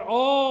sinner, but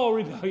all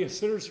rebellious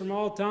sinners from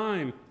all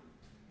time.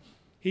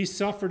 He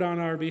suffered on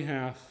our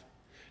behalf.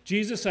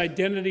 Jesus'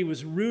 identity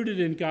was rooted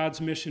in God's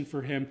mission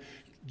for him.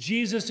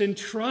 Jesus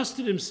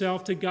entrusted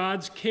himself to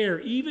God's care,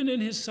 even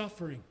in his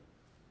suffering.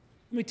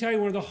 Let me tell you,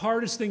 one of the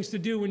hardest things to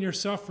do when you're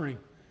suffering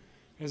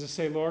is to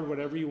say, Lord,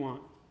 whatever you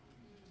want.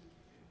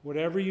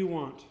 Whatever you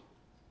want.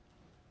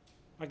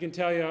 I can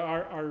tell you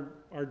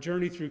our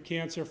journey through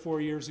cancer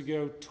 4 years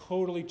ago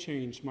totally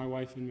changed my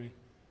wife and me.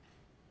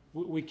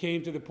 We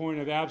came to the point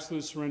of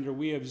absolute surrender.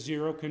 We have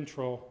zero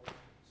control.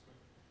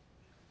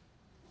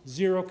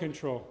 Zero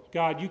control.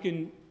 God, you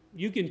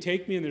can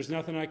take me and there's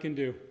nothing I can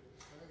do.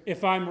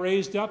 If I'm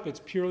raised up,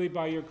 it's purely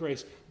by your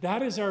grace.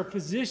 That is our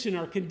position,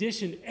 our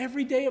condition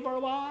every day of our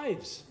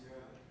lives.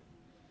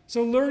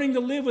 So learning to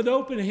live with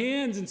open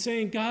hands and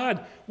saying,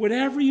 God,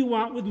 whatever you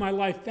want with my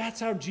life, that's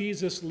how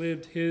Jesus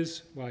lived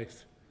his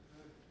life.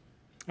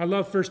 I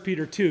love 1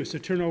 Peter 2, so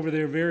turn over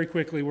there very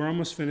quickly. We're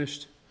almost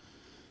finished.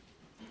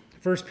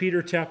 1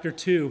 Peter chapter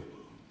 2.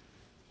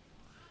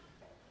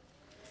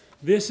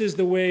 This is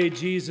the way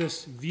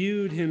Jesus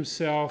viewed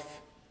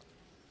himself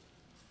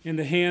in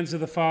the hands of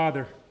the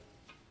Father.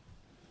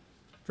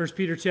 1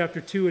 Peter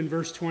chapter 2 and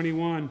verse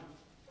 21.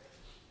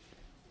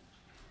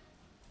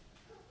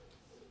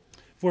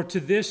 For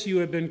to this you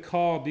have been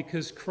called,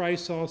 because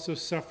Christ also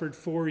suffered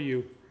for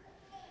you,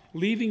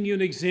 leaving you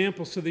an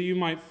example so that you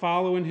might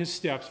follow in his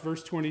steps.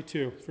 Verse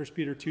 22, 1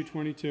 Peter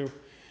 2:22.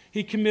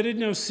 He committed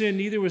no sin,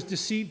 neither was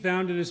deceit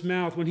found in his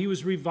mouth. When he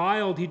was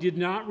reviled, he did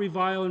not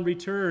revile in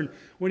return.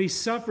 When he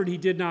suffered, he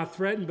did not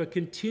threaten, but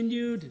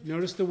continued,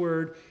 notice the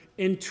word,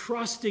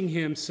 entrusting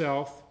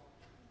himself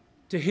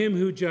to him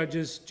who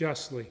judges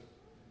justly.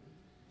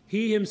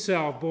 He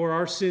himself bore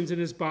our sins in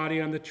his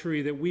body on the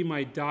tree, that we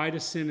might die to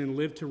sin and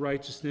live to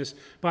righteousness.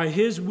 By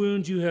his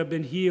wounds you have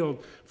been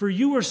healed. For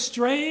you were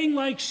straying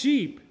like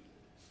sheep,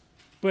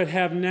 but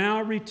have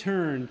now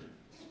returned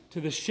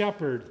to the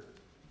shepherd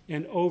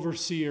and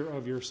overseer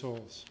of your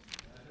souls.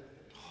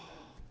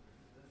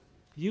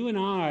 You and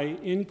I,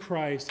 in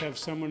Christ, have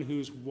someone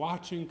who's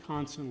watching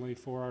constantly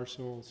for our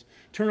souls.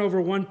 Turn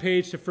over one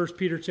page to 1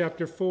 Peter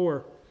chapter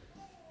 4.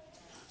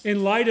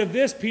 In light of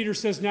this, Peter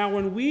says, now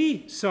when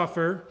we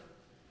suffer,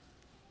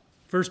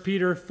 1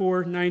 Peter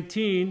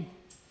 4:19,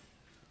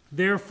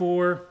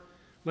 therefore,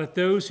 let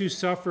those who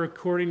suffer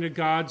according to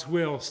God's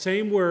will,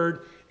 same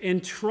word,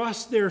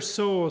 entrust their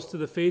souls to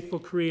the faithful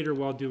Creator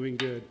while doing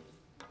good.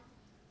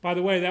 By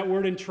the way, that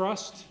word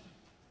entrust,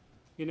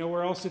 you know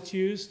where else it's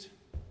used?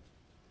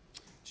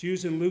 It's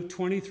used in Luke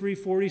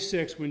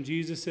 23:46 when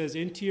Jesus says,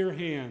 into your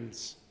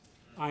hands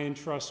I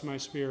entrust my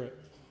spirit.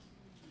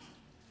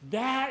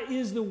 That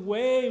is the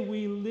way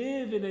we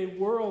live in a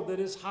world that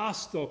is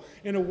hostile,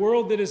 in a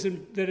world that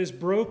is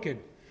broken.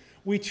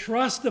 We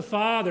trust the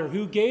Father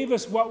who gave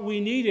us what we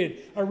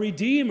needed, a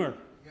Redeemer.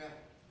 Yeah.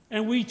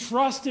 And we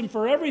trust him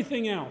for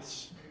everything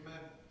else. Amen.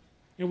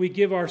 And we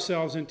give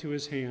ourselves into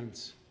his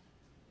hands.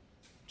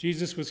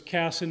 Jesus was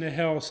cast into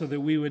hell so that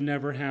we would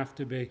never have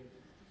to be.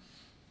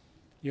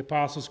 The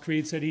Apostles'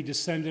 Creed said he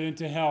descended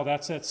into hell.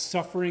 That's that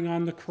suffering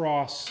on the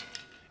cross,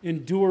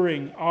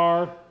 enduring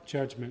our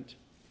judgment.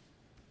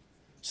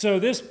 So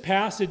this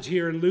passage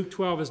here in Luke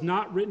 12 is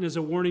not written as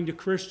a warning to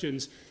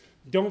Christians.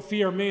 Don't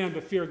fear man,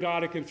 but fear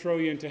God, it can throw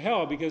you into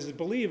hell. Because as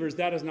believers,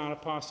 that is not a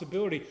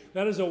possibility.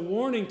 That is a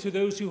warning to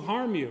those who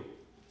harm you.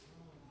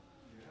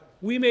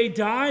 We may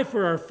die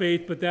for our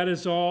faith, but that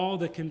is all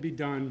that can be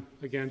done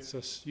against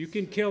us. You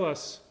can kill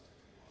us,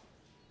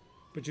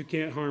 but you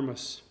can't harm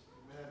us.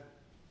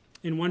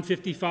 In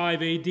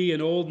 155 AD,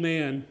 an old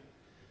man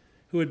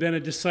who had been a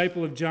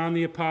disciple of John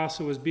the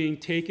Apostle was being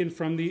taken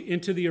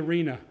into the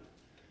arena,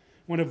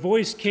 when a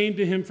voice came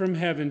to him from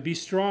heaven, be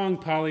strong,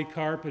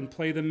 Polycarp, and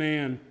play the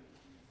man.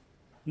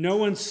 No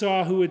one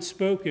saw who had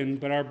spoken,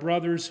 but our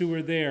brothers who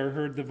were there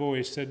heard the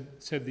voice,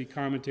 said the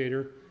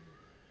commentator.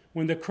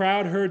 When the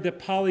crowd heard that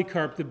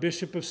Polycarp, the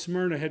bishop of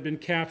Smyrna, had been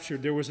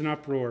captured, there was an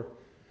uproar.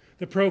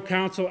 The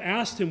proconsul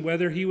asked him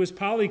whether he was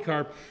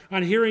Polycarp.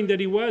 On hearing that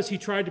he was, he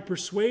tried to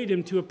persuade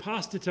him to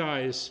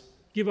apostatize,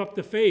 give up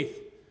the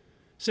faith,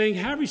 saying,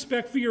 "Have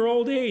respect for your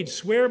old age,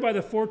 swear by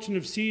the fortune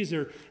of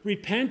Caesar,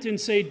 repent and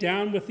say,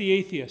 'Down with the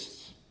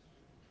atheists.'"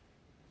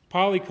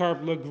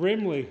 Polycarp looked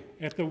grimly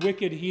at the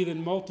wicked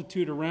heathen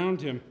multitude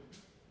around him,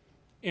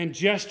 and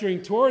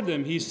gesturing toward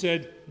them, he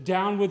said,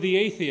 "Down with the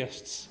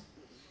atheists."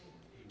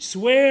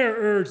 "Swear,"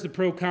 urged the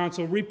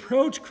proconsul,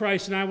 "reproach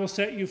Christ and I will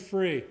set you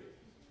free."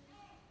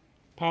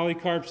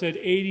 Polycarp said,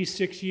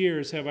 86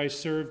 years have I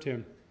served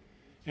him,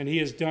 and he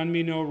has done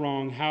me no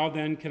wrong. How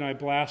then can I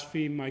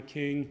blaspheme my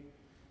king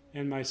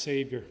and my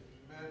Savior?"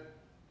 Amen.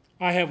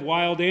 "I have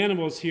wild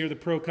animals here," the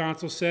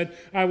proconsul said.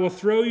 "I will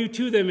throw you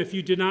to them if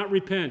you do not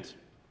repent."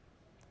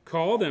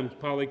 "Call them,"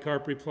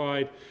 Polycarp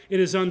replied. "It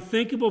is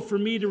unthinkable for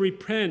me to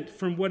repent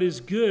from what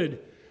is good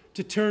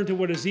to turn to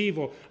what is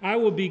evil. I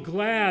will be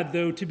glad,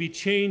 though, to be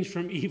changed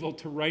from evil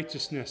to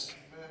righteousness."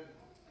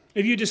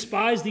 "If you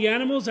despise the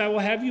animals, I will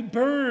have you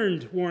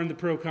burned," warned the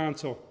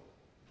proconsul.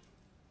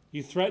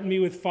 "You threaten me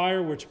with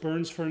fire which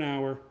burns for an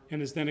hour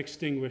and is then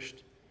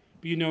extinguished,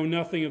 but you know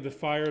nothing of the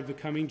fire of the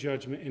coming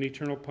judgment and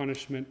eternal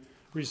punishment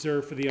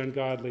reserved for the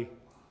ungodly.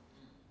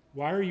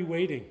 Why are you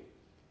waiting?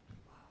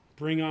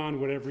 Bring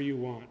on whatever you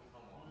want."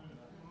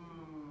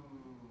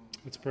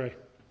 Let's pray.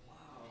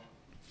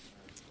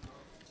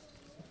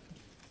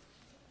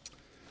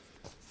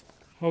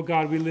 Oh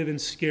God, we live in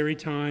scary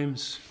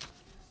times.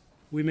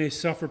 We may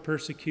suffer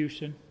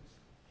persecution.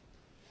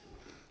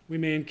 We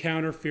may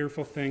encounter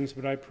fearful things,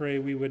 but I pray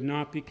we would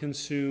not be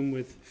consumed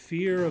with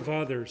fear of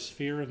others,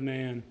 fear of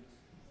man,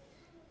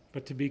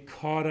 but to be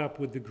caught up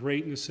with the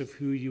greatness of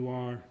who you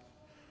are,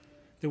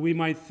 that we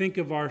might think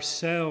of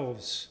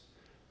ourselves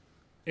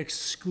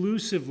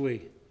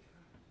exclusively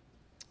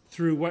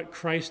through what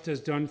Christ has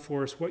done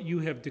for us, what you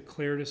have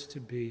declared us to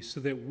be, so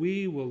that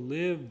we will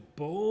live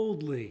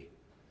boldly.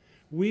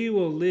 We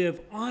will live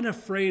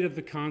unafraid of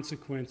the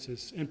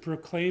consequences and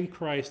proclaim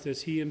Christ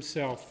as he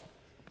himself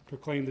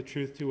proclaimed the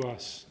truth to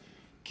us.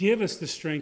 Give us the strength